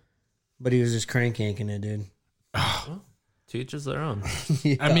people. But he was just crank yanking it, dude. to each is their own.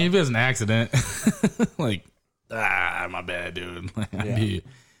 Yeah. I mean, if it was an accident, like, my bad, dude. Like, I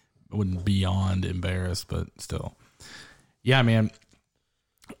wouldn't be beyond embarrassed, but still. Yeah, man.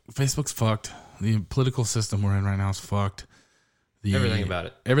 Facebook's fucked. The political system we're in right now is fucked. Everything about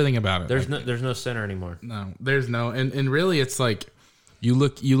it. Everything about it. There's no center anymore. No, there's no, and really, it's like you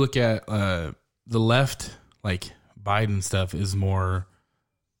look at the left, like Biden stuff is more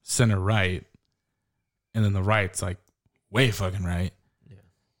center right, and then the right's like way fucking right. Yeah.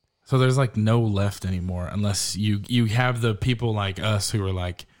 So there's like no left anymore unless you have the people like us who are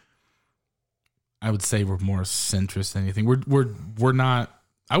like, I would say we're more centrist than anything. We're not.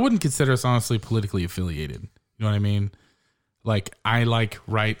 I wouldn't consider us honestly politically affiliated. You know what I mean? Like I like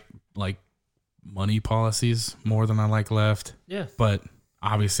right like money policies more than I like left. Yeah. But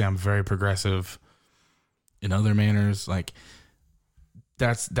obviously I'm very progressive in other manners. Like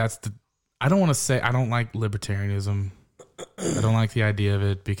that's the I don't want to say I don't like libertarianism. I don't like the idea of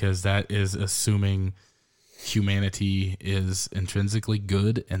it because that is assuming humanity is intrinsically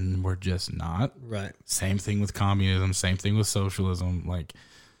good and we're just not. Right. Same thing with communism, same thing with socialism. Like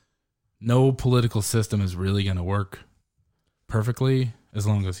no political system is really going to work perfectly as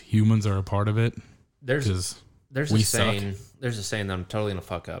long as humans are a part of it. There's a saying that I'm totally gonna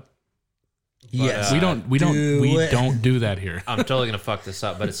fuck up. Yes. We don't do that here. I'm totally gonna fuck this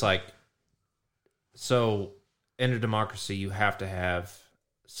up, but it's like, so in a democracy, you have to have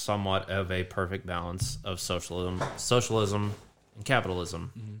somewhat of a perfect balance of socialism and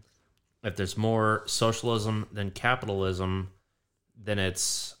capitalism. Mm-hmm. If there's more socialism than capitalism, then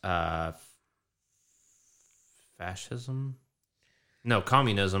it's fascism. No,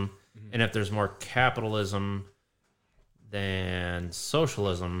 communism. Mm-hmm. And if there's more capitalism than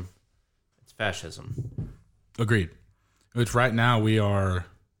socialism, it's fascism. Agreed. Which right now we are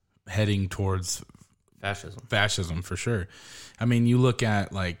heading towards fascism for sure. I mean, you look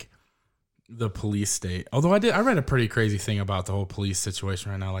at like the police state. Although I read a pretty crazy thing about the whole police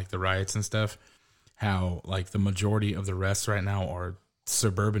situation right now, like the riots and stuff. How like the majority of the arrests right now are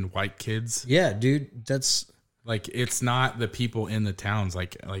suburban white kids. Yeah, dude, that's like it's not the people in the towns.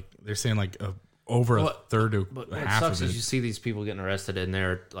 Like they're saying like over a third to but what half sucks of it. is you see these people getting arrested and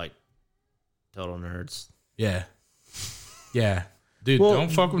they're like total nerds. Yeah, yeah, dude, Well,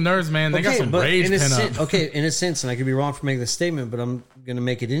 don't fuck with nerds, man. They got some rage pent up. Okay, in a sense, and I could be wrong for making this statement, but I'm gonna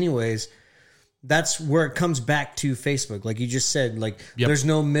make it anyways. That's where it comes back to Facebook. Like you just said, like there's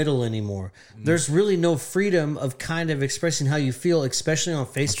no middle anymore. There's really no freedom of kind of expressing how you feel, especially on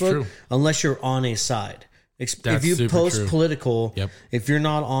Facebook, unless you're on a side. If you post political, if you're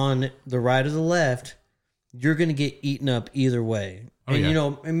not on the right or the left, you're going to get eaten up either way. And, you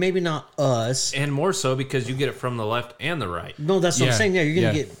know, and maybe not us. And more so because you get it from the left and the right. No, that's what I'm saying. Yeah, you're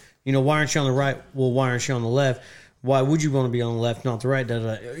going to get, you know, why aren't you on the right? Well, why aren't you on the left? Why would you want to be on the left, not the right?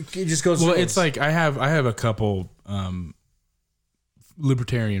 It just goes. Well, it's like I have a couple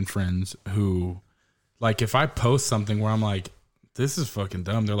libertarian friends who, like, if I post something where I'm like, "This is fucking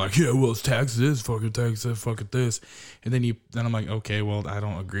dumb," they're like, "Yeah, well, it's taxes, fucking taxes, fucking this," and then I'm like, "Okay, well, I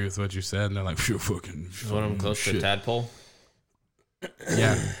don't agree with what you said," and they're like, "Phew, fucking." One of them close to Tadpole.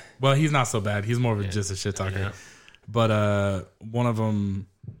 Yeah, well, he's not so bad. He's more of just a shit talker, but one of them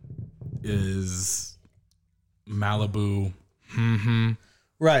is Malibu. Mm-hmm.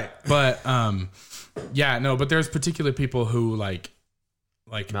 Right. But yeah, no, but there's particular people who like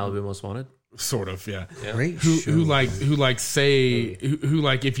Malibu Most Wanted. Sort of, yeah. Great who like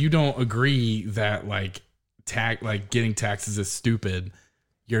if you don't agree that like getting taxes is stupid,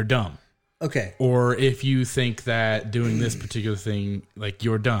 you're dumb. Okay. Or if you think that doing this particular thing, like,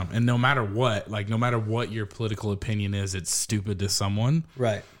 you're dumb. And no matter what your political opinion is, it's stupid to someone.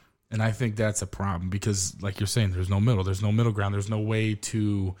 Right. And I think that's a problem because, like you're saying, there's no middle ground. There's no way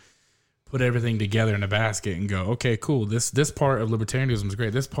to put everything together in a basket and go, okay, cool. This part of libertarianism is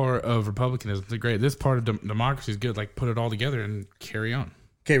great. This part of republicanism is great. This part of democracy is good. Like, put it all together and carry on.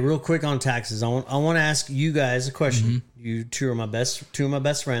 Okay, real quick on taxes. I want to ask you guys a question. Mm-hmm. You two of my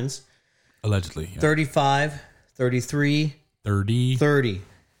best friends. Allegedly. Yeah. 35, 33, 30.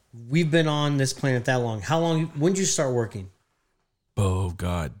 We've been on this planet that long. How long? When did you start working? Oh,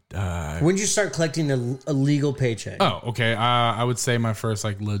 God. When did you start collecting a legal paycheck? Oh, okay. I would say my first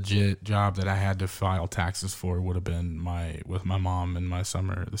like legit job that I had to file taxes for would have been with my mom in the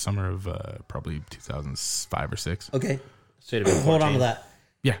summer of probably 2005 or 6. Okay. So hold on to that.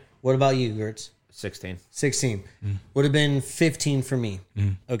 Yeah. What about you, Gertz? 16. Would have been 15 for me.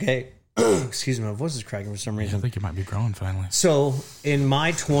 Okay. Excuse me, my voice is cracking for some reason. I think it might be growing finally. So in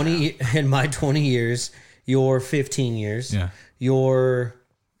my 20 years, your 15 years, your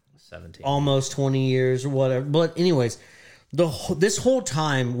 17, almost 20 years or whatever. But anyways, this whole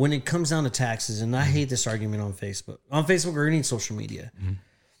time when it comes down to taxes, and I hate this argument on Facebook or any social media.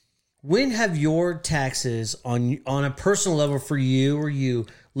 When have your taxes on a personal level for you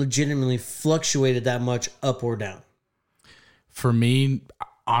legitimately fluctuated that much up or down? For me,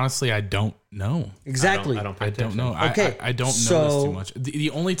 honestly, I don't know. Exactly. I don't know. Okay. I don't notice too much.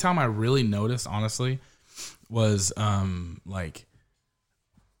 The only time I really noticed, honestly, was like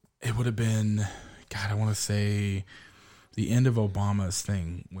It would have been, God, I want to say the end of Obama's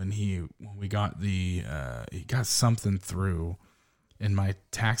thing when we got he got something through, and my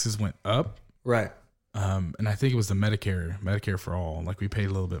taxes went up. Right. And I think it was the Medicare for all. Like we paid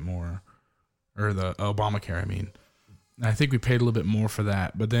a little bit more, or the Obamacare. I mean, and I think we paid a little bit more for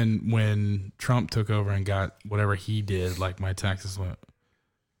that. But then when Trump took over and got whatever he did, like my taxes went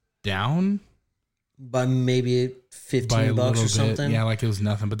down By maybe by $15 a little or bit. something. Yeah, like it was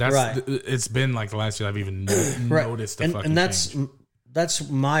nothing. But that's Right. it's been like the last year I've even Right. noticed the and, fucking and that's change. that's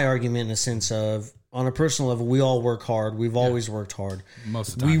my argument in the sense of, on a personal level, we all work hard. We've always worked hard. Most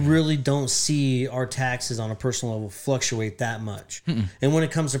of the We time. really don't see our taxes on a personal level fluctuate that much. And when it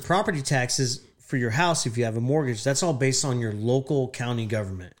comes to property taxes for your house, if you have a mortgage, that's all based on your local county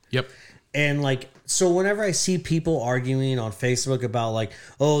government. Yep. And like, so whenever I see people arguing on Facebook about like,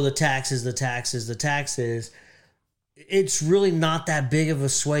 oh, the taxes, it's really not that big of a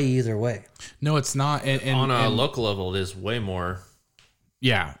sway either way. No, it's not. And On a and- local level, it is way more.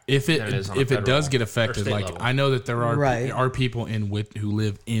 Yeah, if it than it is on a if it does federal get or affected, state like level. I know that there Right. are people who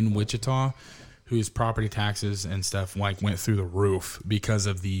live in Wichita whose property taxes and stuff like went through the roof because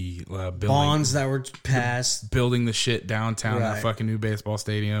of the Bonds that were passed, building the shit downtown, that Right. fucking new baseball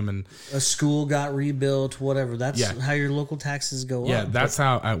stadium, and a school got rebuilt, whatever. That's Yeah. how your local taxes go yeah, up. that's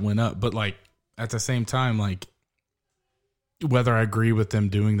how it went up. But like at the same time, like whether I agree with them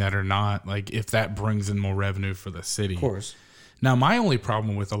doing that or not, like if that brings in more revenue for the city, Of course. Now, my only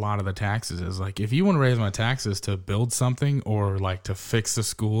problem with a lot of the taxes is like, if you want to raise my taxes to build something or like to fix the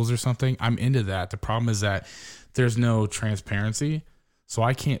schools or something, I'm into that. The problem is that there's no transparency, so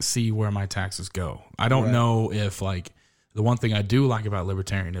I can't see where my taxes go. I don't Right. know if like the one thing I do like about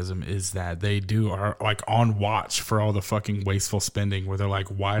libertarianism is that they are like on watch for all the fucking wasteful spending where they're like,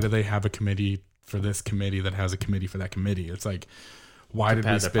 why do they have a committee for this committee that has a committee for that committee? It's like, why did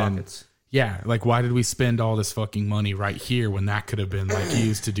we Pad their spend... pockets. Yeah, like why did we spend all this fucking money right here when that could have been like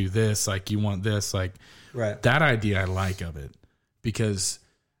used to do this? Like you want this, like Right. that idea I like of it because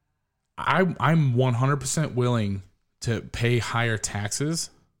I'm 100% willing to pay higher taxes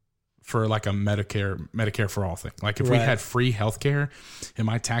for like a Medicare for all thing. Like if we Right. had free healthcare and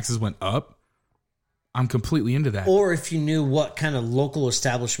my taxes went up, I'm completely into that. Or if you knew what kind of local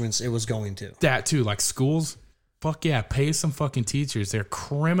establishments it was going to. That too, like schools. Fuck yeah, pay some fucking teachers. They're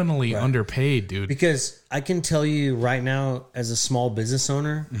criminally underpaid, dude. Because I can tell you right now, as a small business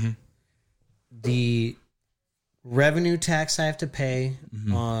owner, the revenue tax I have to pay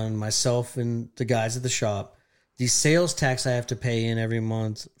on myself and the guys at the shop, the sales tax I have to pay in every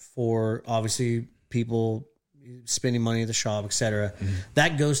month for obviously people spending money at the shop, etc.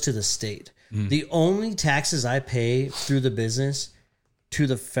 That goes to the state. The only taxes I pay through the business to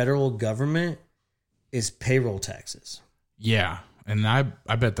the federal government is payroll taxes. Yeah, and I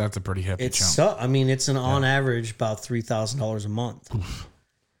bet that's a pretty hefty chunk. I mean, it's on average about $3,000 a month.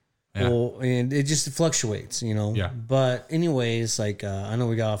 Yeah. Well, and it just fluctuates, you know. Yeah. But anyways, like I know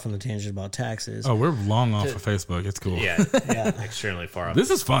we got off on the tangent about taxes. Oh, we're long off of Facebook. It's cool. Yeah, Yeah, extremely far off. This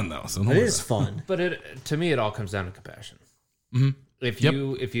is fun though. So it is fun. But to me, it all comes down to compassion. If Yep.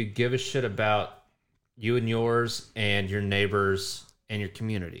 you give a shit about you and yours and your neighbors and your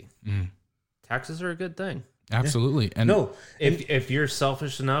community, taxes are a good thing. Absolutely. And No, If you're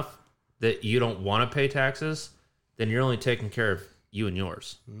selfish enough that you don't want to pay taxes, then you're only taking care of you and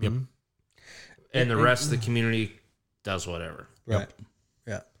yours. Yep. And the rest of the community does whatever. right.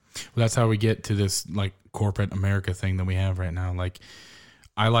 Yeah. Well, that's how we get to this like corporate America thing that we have right now. Like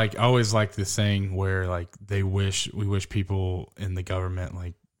I always like this saying where like we wish people in the government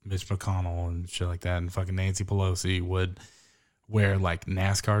like Mitch McConnell and shit like that and fucking Nancy Pelosi would wear like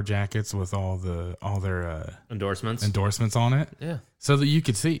NASCAR jackets with all their Endorsements. endorsements on it. Yeah. So that you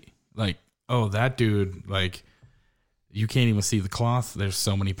could see like, oh, that dude, like you can't even see the cloth. There's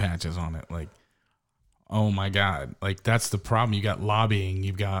so many patches on it. Like, oh my God. Like that's the problem. You got lobbying.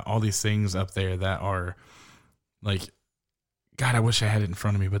 You've got all these things up there that are like, God, I wish I had it in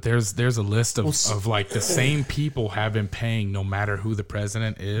front of me, but there's a list of like the same people have been paying no matter who the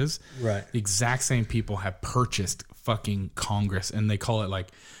president is. Right. The exact same people have purchased fucking Congress and they call it like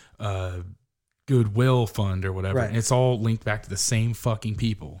Goodwill Fund or whatever. Right. And it's all linked back to the same fucking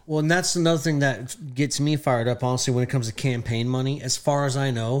people. Well, and that's another thing that gets me fired up, honestly, when it comes to campaign money. As far as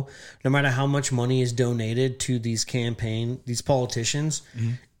I know, no matter how much money is donated to these politicians,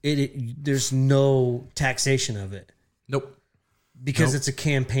 there's no taxation of it Nope. because it's a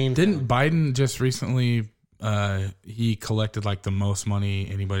campaign. Didn't Biden just recently he collected like the most money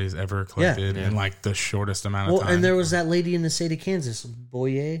anybody's ever collected in like the shortest amount of Well, time? and there was that lady in the state of Kansas,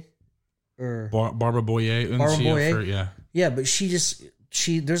 Boyer, or Barbara Boyer. Barbara Boyer? Yeah. yeah, but she just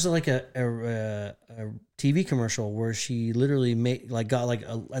there's like a TV commercial where she literally got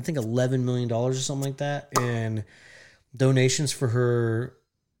I think $11 million or something like that, and donations for her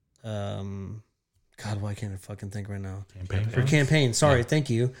God, why can't I fucking think right now? For campaign. Sorry, thank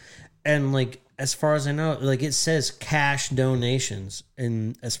you. And like, as far as I know, like it says cash donations,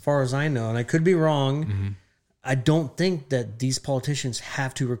 and as far as I know, and I could be wrong, I don't think that these politicians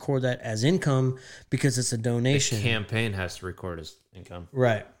have to record that as income because it's a donation. The campaign has to record as income.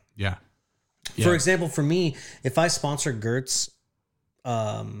 Right. Yeah. For example, for me, if I sponsor Gertz,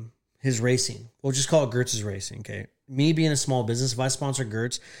 his racing, we'll just call it Gertz's Racing, okay? Me being a small business, if I sponsor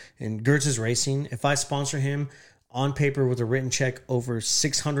Gertz and Gertz's Racing, if I sponsor him on paper with a written check over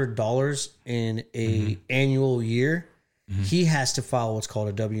 $600 in a annual year, he has to file what's called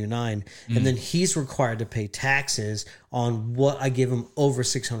a W-9, and then he's required to pay taxes on what I give him over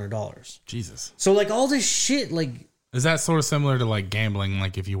 $600. Jesus. So like all this shit, like, is that sort of similar to like gambling?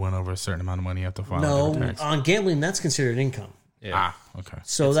 Like if you went over a certain amount of money, you have to file no, tax? on gambling, that's considered income. Yeah. Okay.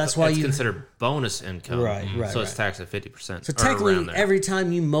 So that's why it's you considered bonus income. Right. So it's taxed at 50%. So technically, every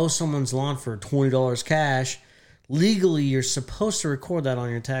time you mow someone's lawn for $20 cash, legally you're supposed to record that on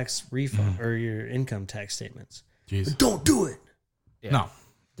your tax refund or your income tax statements. Jeez. But don't do it. Yeah. No.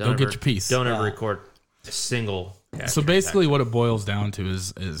 Don't get your piece. Don't ever record a single. So basically, what it boils down to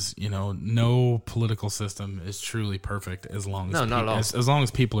is no political system is truly perfect as long as not at all. As long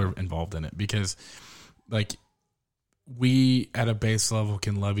as people are involved in it, because like we at a base level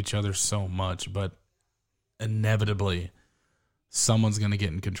can love each other so much, but inevitably someone's going to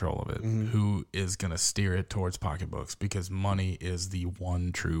get in control of it who is going to steer it towards pocketbooks, because money is the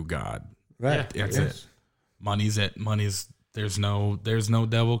one true God. Right. That's it. Money's it. There's no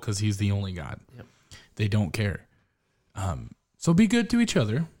devil, because he's the only God. Yep. They don't care. So be good to each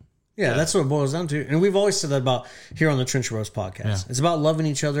other. Yeah, that's what it boils down to. And we've always said that about here on the Trench Roast podcast. Yeah. It's about loving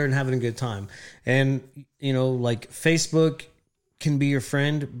each other and having a good time. And, like Facebook can be your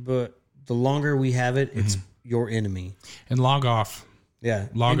friend, but the longer we have it, it's your enemy. And log off. Yeah.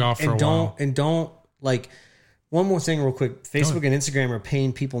 Log off for a while. And don't, like, one more thing real quick. Facebook and Instagram are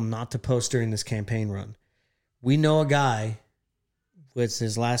paying people not to post during this campaign run. We know a guy,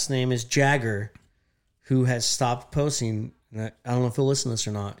 his last name is Jagger, who has stopped posting, and I don't know if he'll listen to this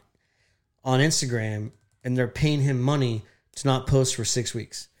or not, on Instagram, and they're paying him money to not post for 6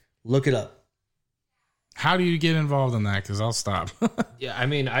 weeks. Look it up. How do you get involved in that? Because I'll stop. Yeah, I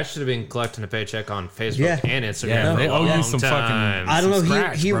mean, I should have been collecting a paycheck on Facebook and Instagram. Yeah, they for a owe you long some time. fucking. I don't know.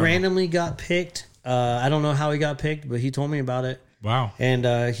 Scratch, He bro. randomly got picked. I don't know how he got picked, but he told me about it. Wow. And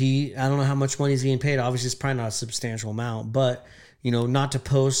I don't know how much money he's getting paid. Obviously, it's probably not a substantial amount, but not to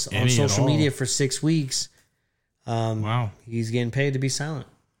post on Any at social all. media for 6 weeks. Wow. He's getting paid to be silent.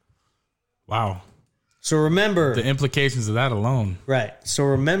 Wow. So remember, The implications of that alone. right? So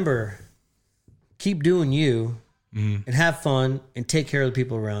remember, keep doing you, and have fun, and take care of the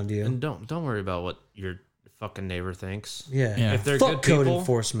people around you. And don't worry about what your fucking neighbor thinks. Yeah. Yeah. If they're Fuck good code people,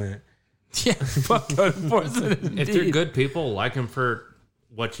 enforcement. Yeah. Fuck code enforcement. if they're good people, like them for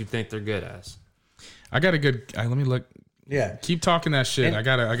what you think they're good as. I got a good. Let me look. Yeah. Keep talking that shit. And- I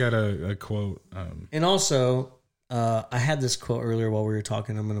got a quote. And also, I had this quote earlier while we were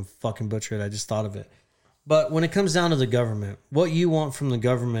talking. I'm going to fucking butcher it. I just thought of it. But when it comes down to the government, what you want from the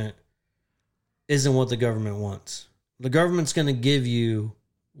government isn't what the government wants. The government's going to give you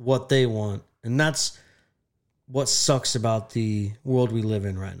what they want. And that's what sucks about the world we live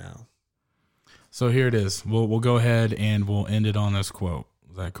in right now. So here it is. We'll go ahead and we'll end it on this quote.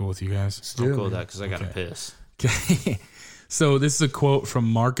 Is that cool with you guys? I'm cool with that because I got to piss. Okay. So this is a quote from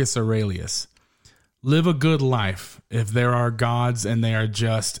Marcus Aurelius. Live a good life. If there are gods and they are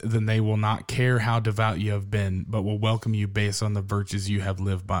just, then they will not care how devout you have been, but will welcome you based on the virtues you have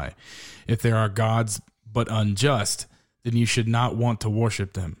lived by. If there are gods but unjust, then you should not want to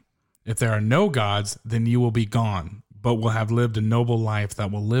worship them. If there are no gods, then you will be gone, but will have lived a noble life that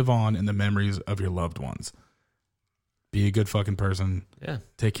will live on in the memories of your loved ones. Be a good fucking person. Yeah.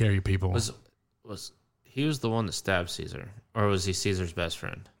 Take care of your people. Was he was the one that stabbed Caesar, or was he Caesar's best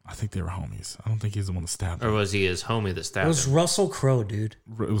friend, I think they were homies. I don't think he's the one that stabbed or him. was he his homie that It stabbed was him? Russell Crowe, dude.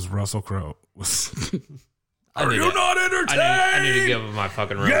 It was Russell Crowe. I need to- not entertained? I need to give him my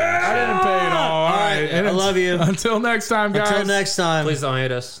fucking room. I didn't pay it all. All right. I love you. Until next time, guys. Until next time. Please don't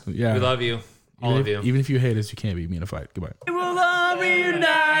hate us. Yeah. We love you, all of you. Even if you hate us, you can't beat me in a fight. Goodbye. We'll all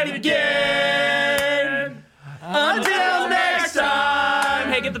reunite again. Until next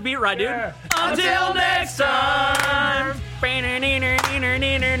time. Hey, get the beat right, dude. Until next time. We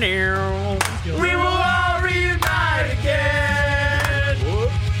will all reunite again.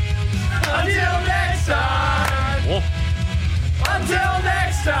 Until next time. Until next time.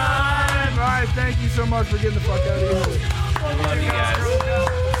 you so much for getting the fuck out of here. Love you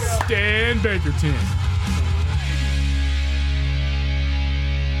guys. Stan Bakerton.